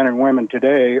these young men and women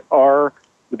today are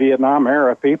the Vietnam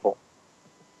era people,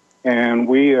 and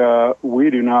we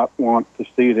do not want to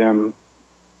see them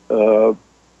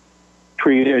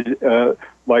treated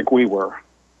like we were,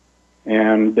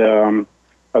 and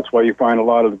that's why you find a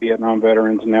lot of the Vietnam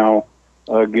veterans now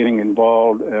getting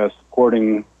involved,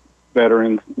 supporting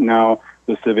veterans. Now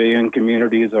the civilian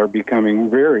communities are becoming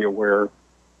very aware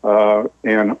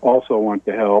and also want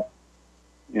to help,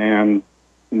 and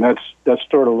that's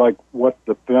sort of like what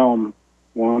the film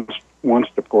wants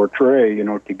to portray. You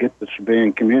know, to get the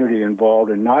civilian community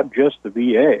involved and not just the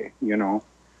VA. You know,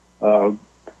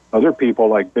 other people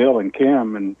like Bill and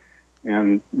Kim,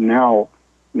 and now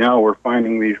we're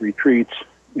finding these retreats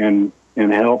and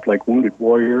help like Wounded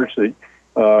Warriors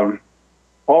all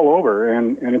over,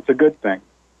 and it's a good thing.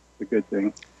 It's a good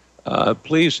thing.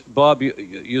 Please, Bob,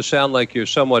 you sound like you're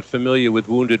somewhat familiar with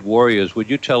Wounded Warriors. Would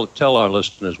you tell our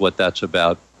listeners what that's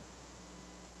about?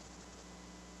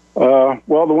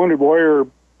 Well, the Wounded Warrior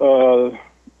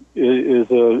is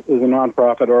a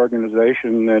nonprofit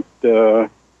organization that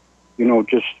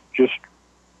just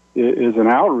is an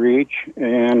outreach,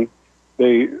 and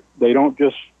they don't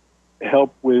just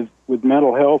help with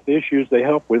mental health issues. They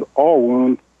help with all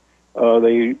wounds.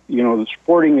 The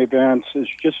sporting events is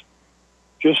just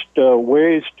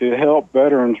ways to help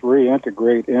veterans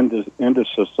reintegrate into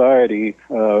society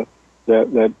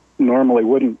that normally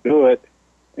wouldn't do it,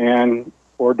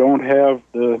 or don't have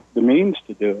the means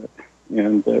to do it.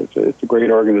 And it's a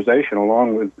great organization,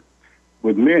 along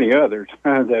with many others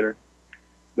that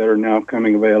are now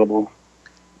coming available.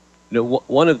 You know,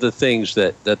 one of the things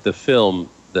that the film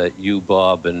that you,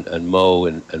 Bob, and Mo,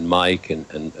 and Mike,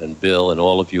 and Bill, and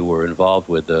all of you were involved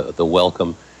with, the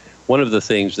Welcome, one of the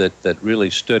things that really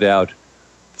stood out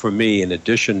for me, in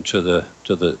addition to the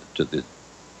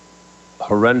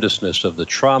horrendousness of the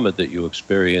trauma that you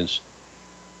experienced,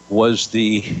 was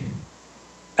the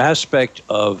aspect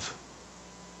of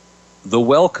the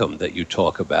welcome that you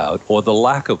talk about, or the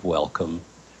lack of welcome,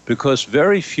 because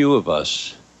very few of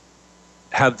us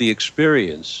have the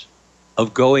experience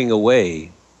of going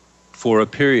away for a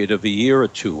period of a year or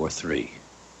 2 or 3,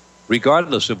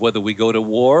 regardless of whether we go to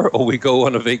war or we go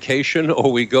on a vacation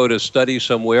or we go to study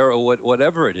somewhere or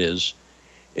whatever it is.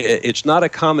 It's not a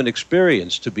common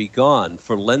experience to be gone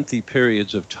for lengthy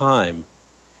periods of time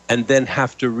and then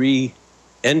have to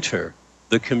re-enter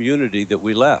the community that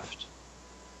we left.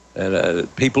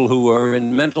 And people who are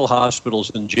in mental hospitals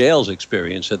and jails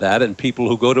experience that, and people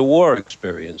who go to war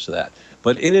experience that.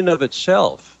 But in and of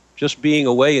itself, just being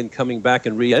away and coming back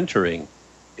and re-entering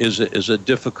is a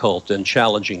difficult and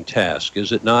challenging task,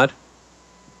 is it not?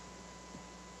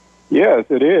 Yes,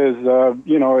 it is.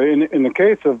 In the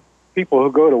case of people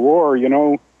who go to war,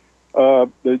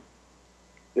 the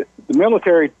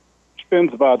military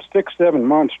spends about 6-7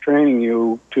 months training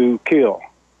you to kill,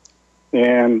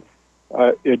 and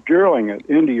drilling it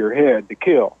into your head to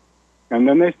kill, and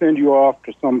then they send you off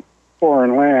to some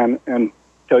foreign land and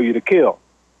tell you to kill.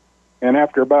 And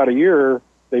after about a year,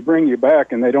 they bring you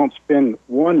back, and they don't spend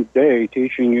one day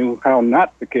teaching you how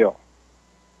not to kill.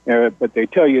 But they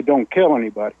tell you don't kill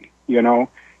anybody,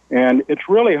 And it's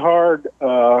really hard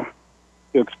to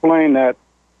explain that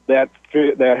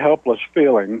helpless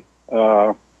feeling,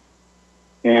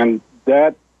 and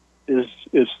that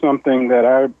is something that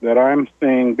I'm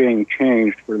seeing being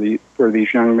changed for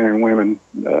these young men and women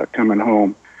coming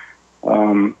home.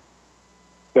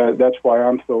 That's why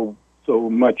I'm so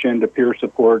much into peer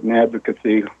support and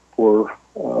advocacy for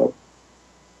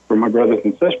my brothers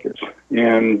and sisters.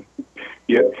 And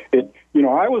yeah,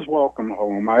 I was welcome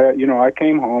home. I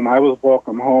came home. I was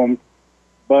welcome home,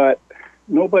 but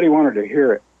nobody wanted to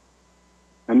hear it.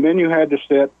 And then you had to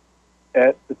sit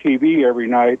at the TV every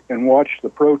night and watch the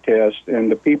protest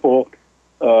and the people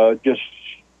and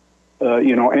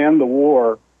the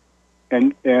war,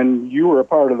 and you were a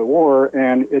part of the war,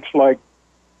 and it's like,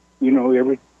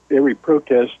 every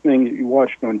protest thing that you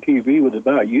watched on TV was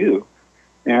about you,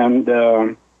 and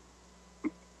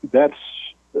that's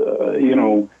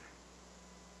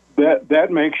that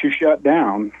makes you shut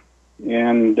down,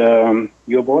 and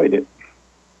you avoid it,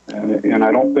 and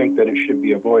I don't think that it should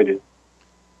be avoided.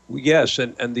 Yes,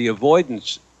 and the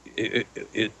avoidance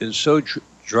is so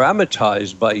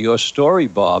dramatized by your story,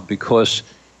 Bob, because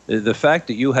the fact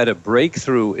that you had a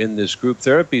breakthrough in this group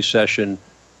therapy session,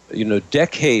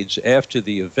 decades after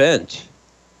the event,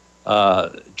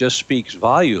 just speaks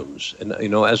volumes. And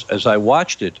as I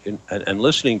watched it and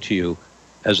listening to you,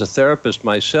 as a therapist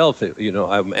myself,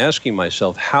 I'm asking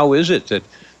myself, how is it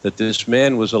that this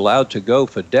man was allowed to go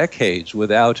for decades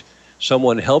without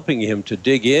someone helping him to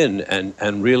dig in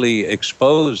and really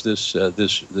expose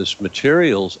this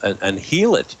materials and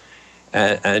heal it?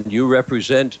 And you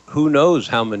represent who knows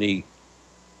how many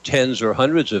tens or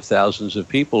hundreds of thousands of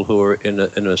people who are in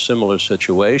a similar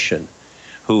situation,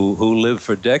 who live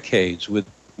for decades with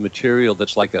material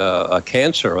that's like a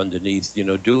cancer underneath,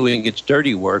 doing its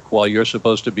dirty work while you're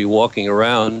supposed to be walking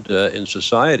around in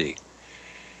society.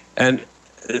 And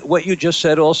what you just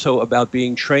said also about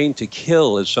being trained to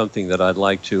kill is something that I'd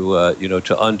like to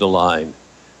to underline,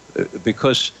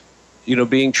 because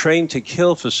being trained to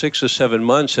kill for 6 or 7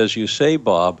 months, as you say,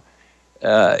 Bob,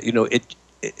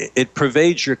 it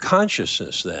pervades your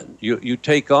consciousness. Then you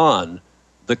take on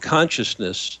the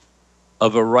consciousness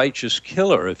of a righteous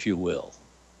killer, if you will,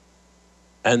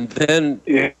 and then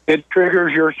it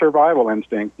triggers your survival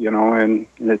instinct, and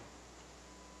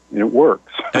it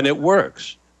works. And it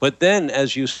works. But then,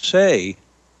 as you say,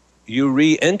 you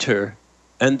re-enter,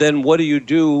 and then what do you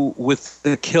do with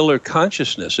the killer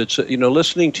consciousness? It's,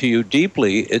 listening to you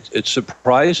deeply, it's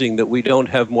surprising that we don't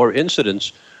have more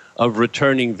incidents of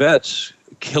returning vets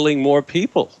killing more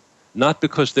people. Not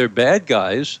because they're bad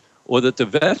guys, or that the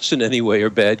vets in any way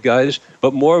are bad guys,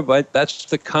 but more by that's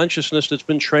the consciousness that's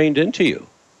been trained into you.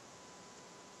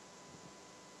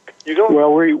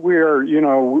 Well, we are,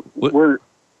 we're.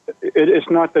 It's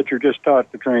not that you're just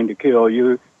taught to train to kill.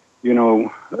 You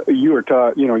are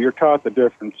taught. You're taught the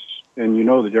difference, and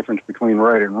the difference between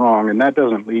right and wrong, and that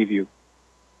doesn't leave you.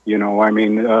 Even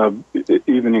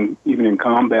in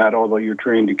combat, although you're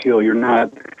trained to kill, you're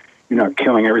not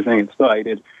killing everything in sight.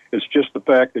 It's just the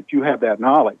fact that you have that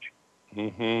knowledge.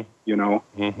 Mm-hmm.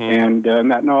 Mm-hmm. And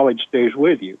that knowledge stays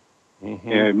with you.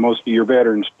 Mm-hmm. And most of your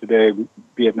veterans today,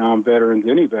 Vietnam veterans,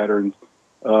 any veterans,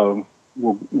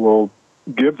 will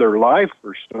give their life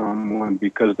for someone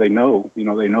because they know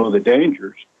the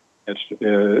dangers.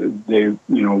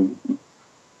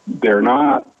 They're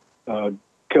not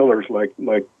killers like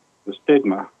the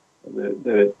stigma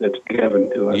that's given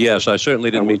to us. Yes, I certainly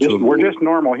didn't mean to. We're just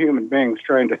normal human beings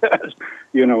trying to,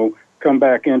 come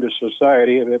back into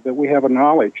society, but we have a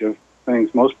knowledge of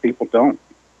things most people don't.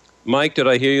 Mike, did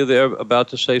I hear you there about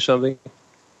to say something?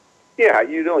 Yeah,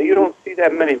 you don't see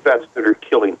that many vets that are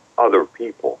killing other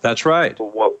people. That's right.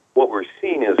 But what we're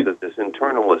seeing is that this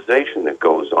internalization that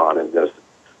goes on, and this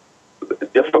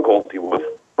difficulty with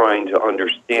trying to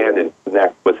understand and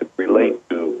connect with it, relate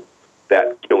to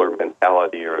that killer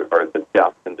mentality or the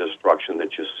death and destruction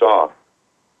that you saw,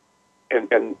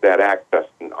 and that access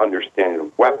and understanding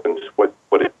of weapons. What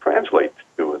it translates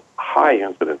to is high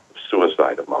incidence of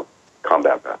suicide among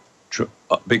combat vets.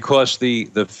 Because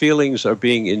the feelings are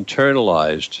being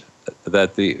internalized,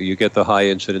 that you get the high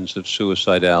incidence of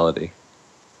suicidality.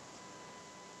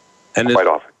 And quite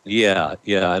often. Yeah,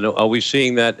 I know. Are we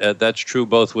seeing that? That's true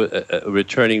both with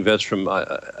returning vets from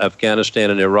Afghanistan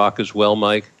and Iraq as well,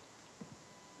 Mike?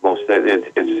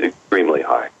 It's extremely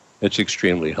high. It's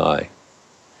extremely high.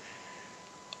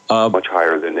 Much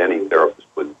higher than any therapist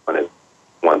would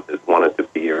want it to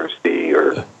be or see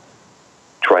or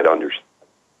try to understand.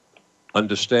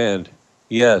 Understand.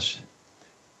 Yes.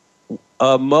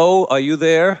 Mo, are you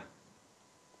there?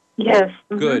 Yes.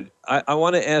 Mm-hmm. Good. I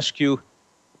want to ask you,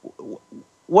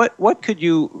 what could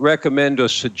you recommend or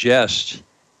suggest,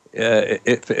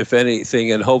 if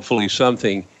anything, and hopefully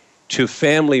something, to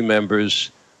family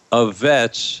members of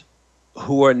vets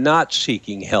who are not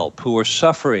seeking help, who are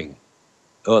suffering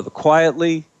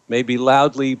quietly, maybe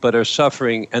loudly, but are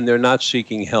suffering, and they're not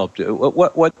seeking help.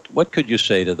 What could you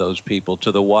say to those people,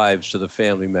 to the wives, to the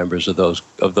family members of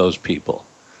those people?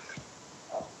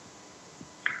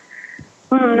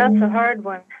 That's a hard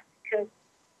one, because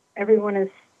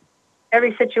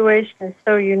every situation is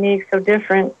so unique, so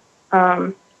different.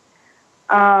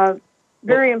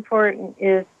 Very important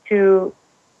is to,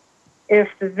 if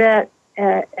the vet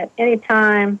at any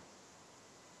time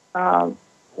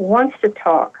wants to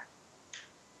talk,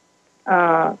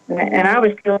 and I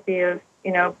was guilty of,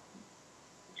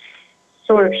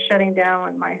 sort of shutting down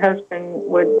when my husband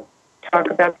would talk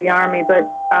about the Army, but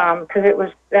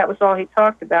because that was all he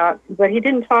talked about. But he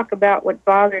didn't talk about what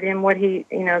bothered him, what he,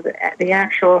 the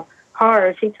actual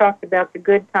horrors. He talked about the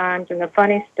good times and the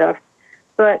funny stuff.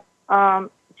 But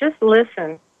just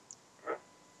listen.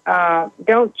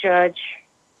 Don't judge.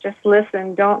 Just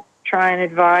listen. Don't try and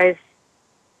advise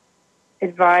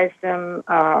them.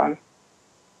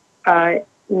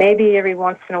 Maybe every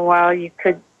once in a while you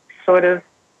could sort of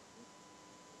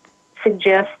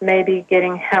suggest maybe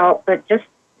getting help, but just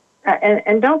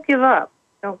and don't give up.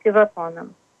 Don't give up on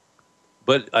them.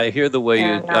 But I hear the way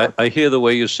I hear the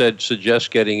way you said suggest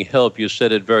getting help. You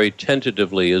said it very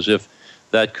tentatively, as if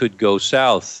that could go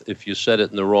south if you said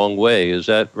it in the wrong way. Is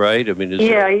that right? I mean,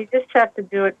 you just have to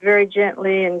do it very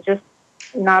gently and just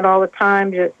not all the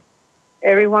time. Just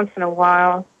every once in a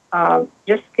while,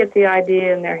 just get the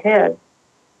idea in their head,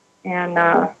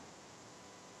 and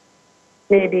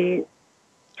maybe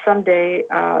someday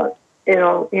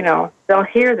it'll, they'll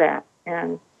hear that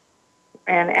and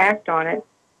act on it.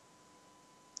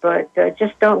 But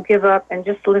just don't give up and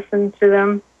just listen to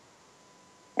them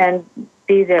and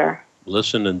be there.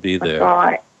 Listen and be there. That's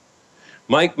all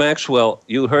Mike Maxwell,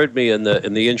 you heard me in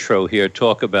the intro here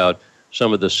talk about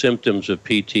some of the symptoms of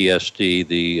PTSD,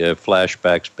 the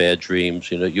flashbacks, bad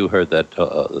dreams. You heard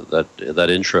that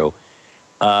intro.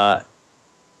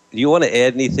 Do you want to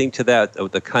add anything to that,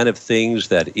 of the kind of things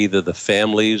that either the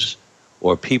families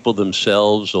or people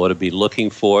themselves ought to be looking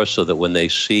for, so that when they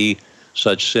see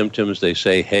such symptoms, they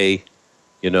say, hey,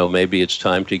 maybe it's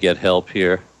time to get help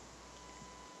here?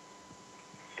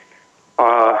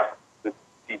 The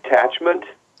detachment.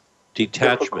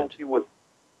 Difficulty with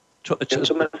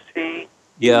intimacy.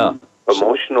 Yeah.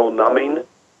 Emotional numbing.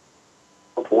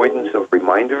 Avoidance of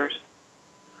reminders.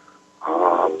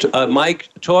 Mike,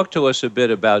 talk to us a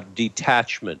bit about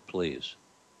detachment, please.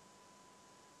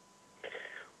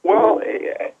 Well,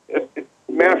 it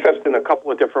manifests in a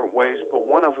couple of different ways, but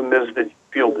one of them is that you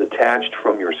feel detached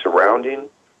from your surroundings,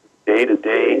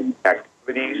 day-to-day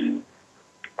activities,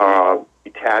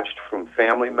 detached from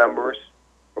family members,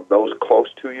 from those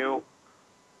close to you,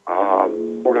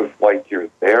 sort of like you're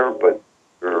there, but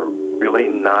you're really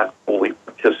not fully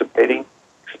participating,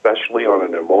 especially on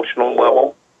an emotional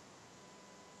level.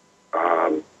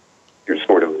 You're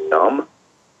sort of numb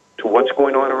to what's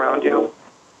going on around you.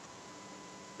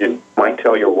 You might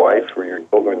tell your wife or your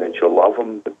children that you love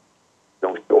them, but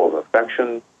no show of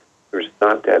affection. There's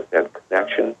not that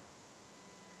connection.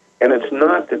 And it's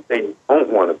not that they don't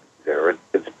want to be there.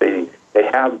 It's they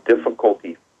have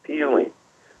difficulty feeling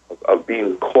of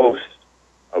being close,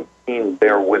 of being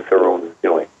there with their own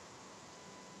feeling,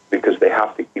 because they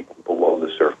have to keep them below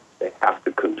the surface. They have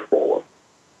to control them.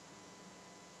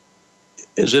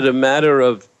 Is it a matter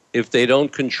of, if they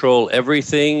don't control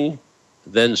everything,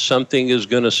 then something is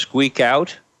going to squeak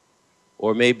out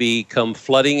or maybe come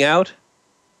flooding out?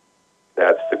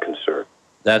 That's the concern.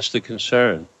 That's the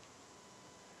concern.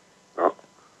 Well,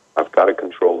 I've got to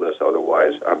control this,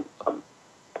 otherwise I'm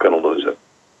going to lose it.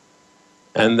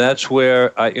 And that's where,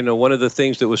 one of the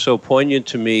things that was so poignant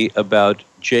to me about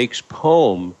Jake's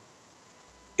poem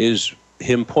is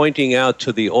him pointing out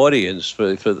to the audience,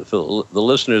 for the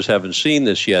listeners haven't seen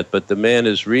this yet, but the man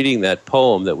is reading that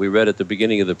poem that we read at the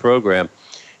beginning of the program.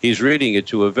 He's reading it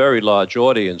to a very large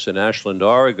audience in Ashland,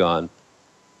 Oregon.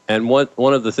 And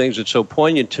one of the things that's so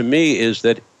poignant to me is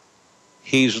that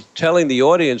he's telling the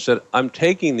audience that I'm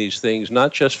taking these things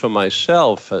not just for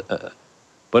myself,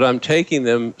 but I'm taking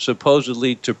them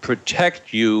supposedly to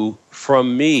protect you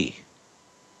from me,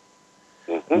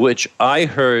 which I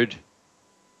heard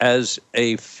as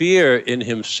a fear in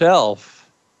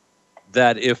himself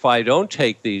that if I don't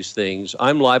take these things,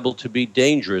 I'm liable to be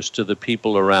dangerous to the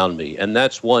people around me. And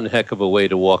that's one heck of a way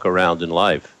to walk around in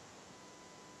life.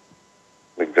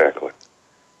 Exactly.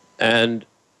 And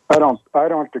I don't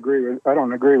agree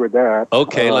with that.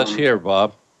 Okay, let's hear,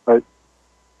 Bob.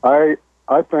 I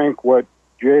think what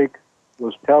Jake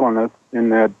was telling us in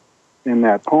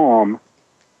that poem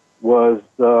was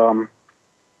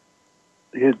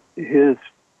it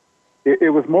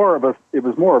was more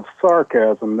of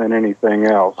sarcasm than anything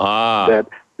else.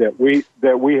 That we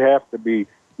have to be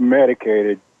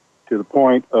medicated to the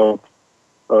point of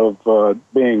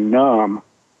being numb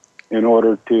in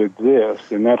order to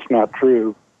exist, and that's not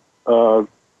true. From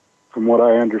what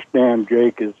I understand,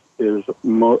 Jake is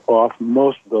off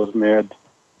most of those meds,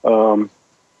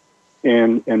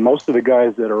 and most of the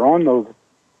guys that are on those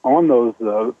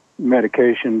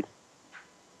medications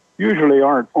usually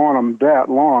aren't on them that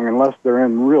long unless they're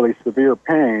in really severe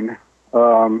pain.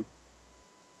 And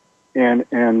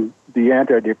the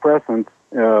antidepressant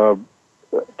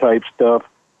type stuff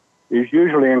is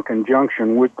usually in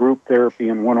conjunction with group therapy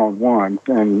and one-on-ones.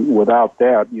 And without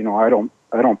that, I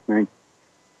don't think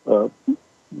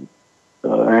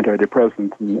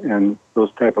antidepressants and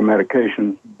those type of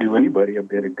medications do anybody a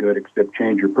bit of good except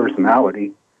change your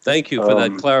personality. Thank you for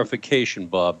that clarification,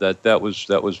 Bob. That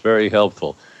was very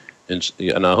helpful.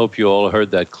 And I hope you all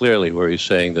heard that clearly, where he's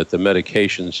saying that the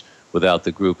medications without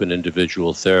the group and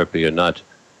individual therapy are not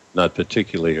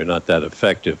particularly or not that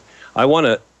effective. I want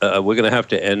to. We're going to have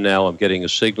to end now. I'm getting a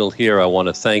signal here. I want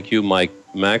to thank you, Mike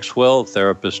Maxwell,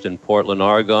 therapist in Portland,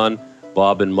 Oregon,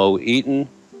 Bob and Mo Eaton,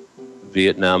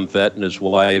 Vietnam vet and his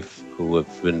wife, who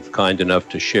have been kind enough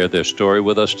to share their story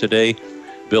with us today.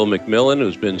 Bill McMillan,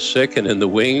 who's been sick and in the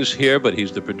wings here, but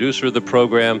he's the producer of the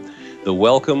program. The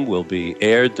Welcome will be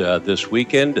aired this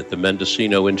weekend at the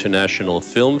Mendocino International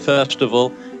Film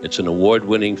Festival. It's an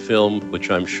award-winning film, which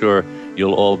I'm sure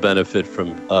you'll all benefit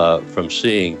from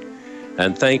seeing.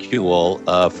 And thank you all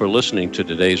for listening to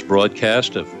today's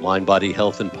broadcast of Mind, Body,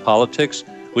 Health, and Politics,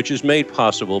 which is made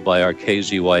possible by our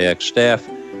KZYX staff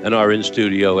and our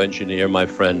in-studio engineer, my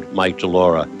friend Mike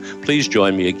DeLaura. Please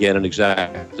join me again in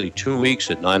exactly 2 weeks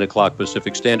at 9 o'clock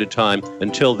Pacific Standard Time.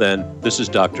 Until then, this is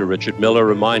Dr. Richard Miller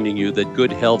reminding you that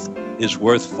good health is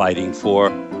worth fighting for,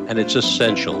 and it's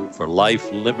essential for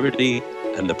life, liberty,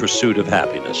 and the pursuit of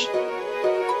happiness.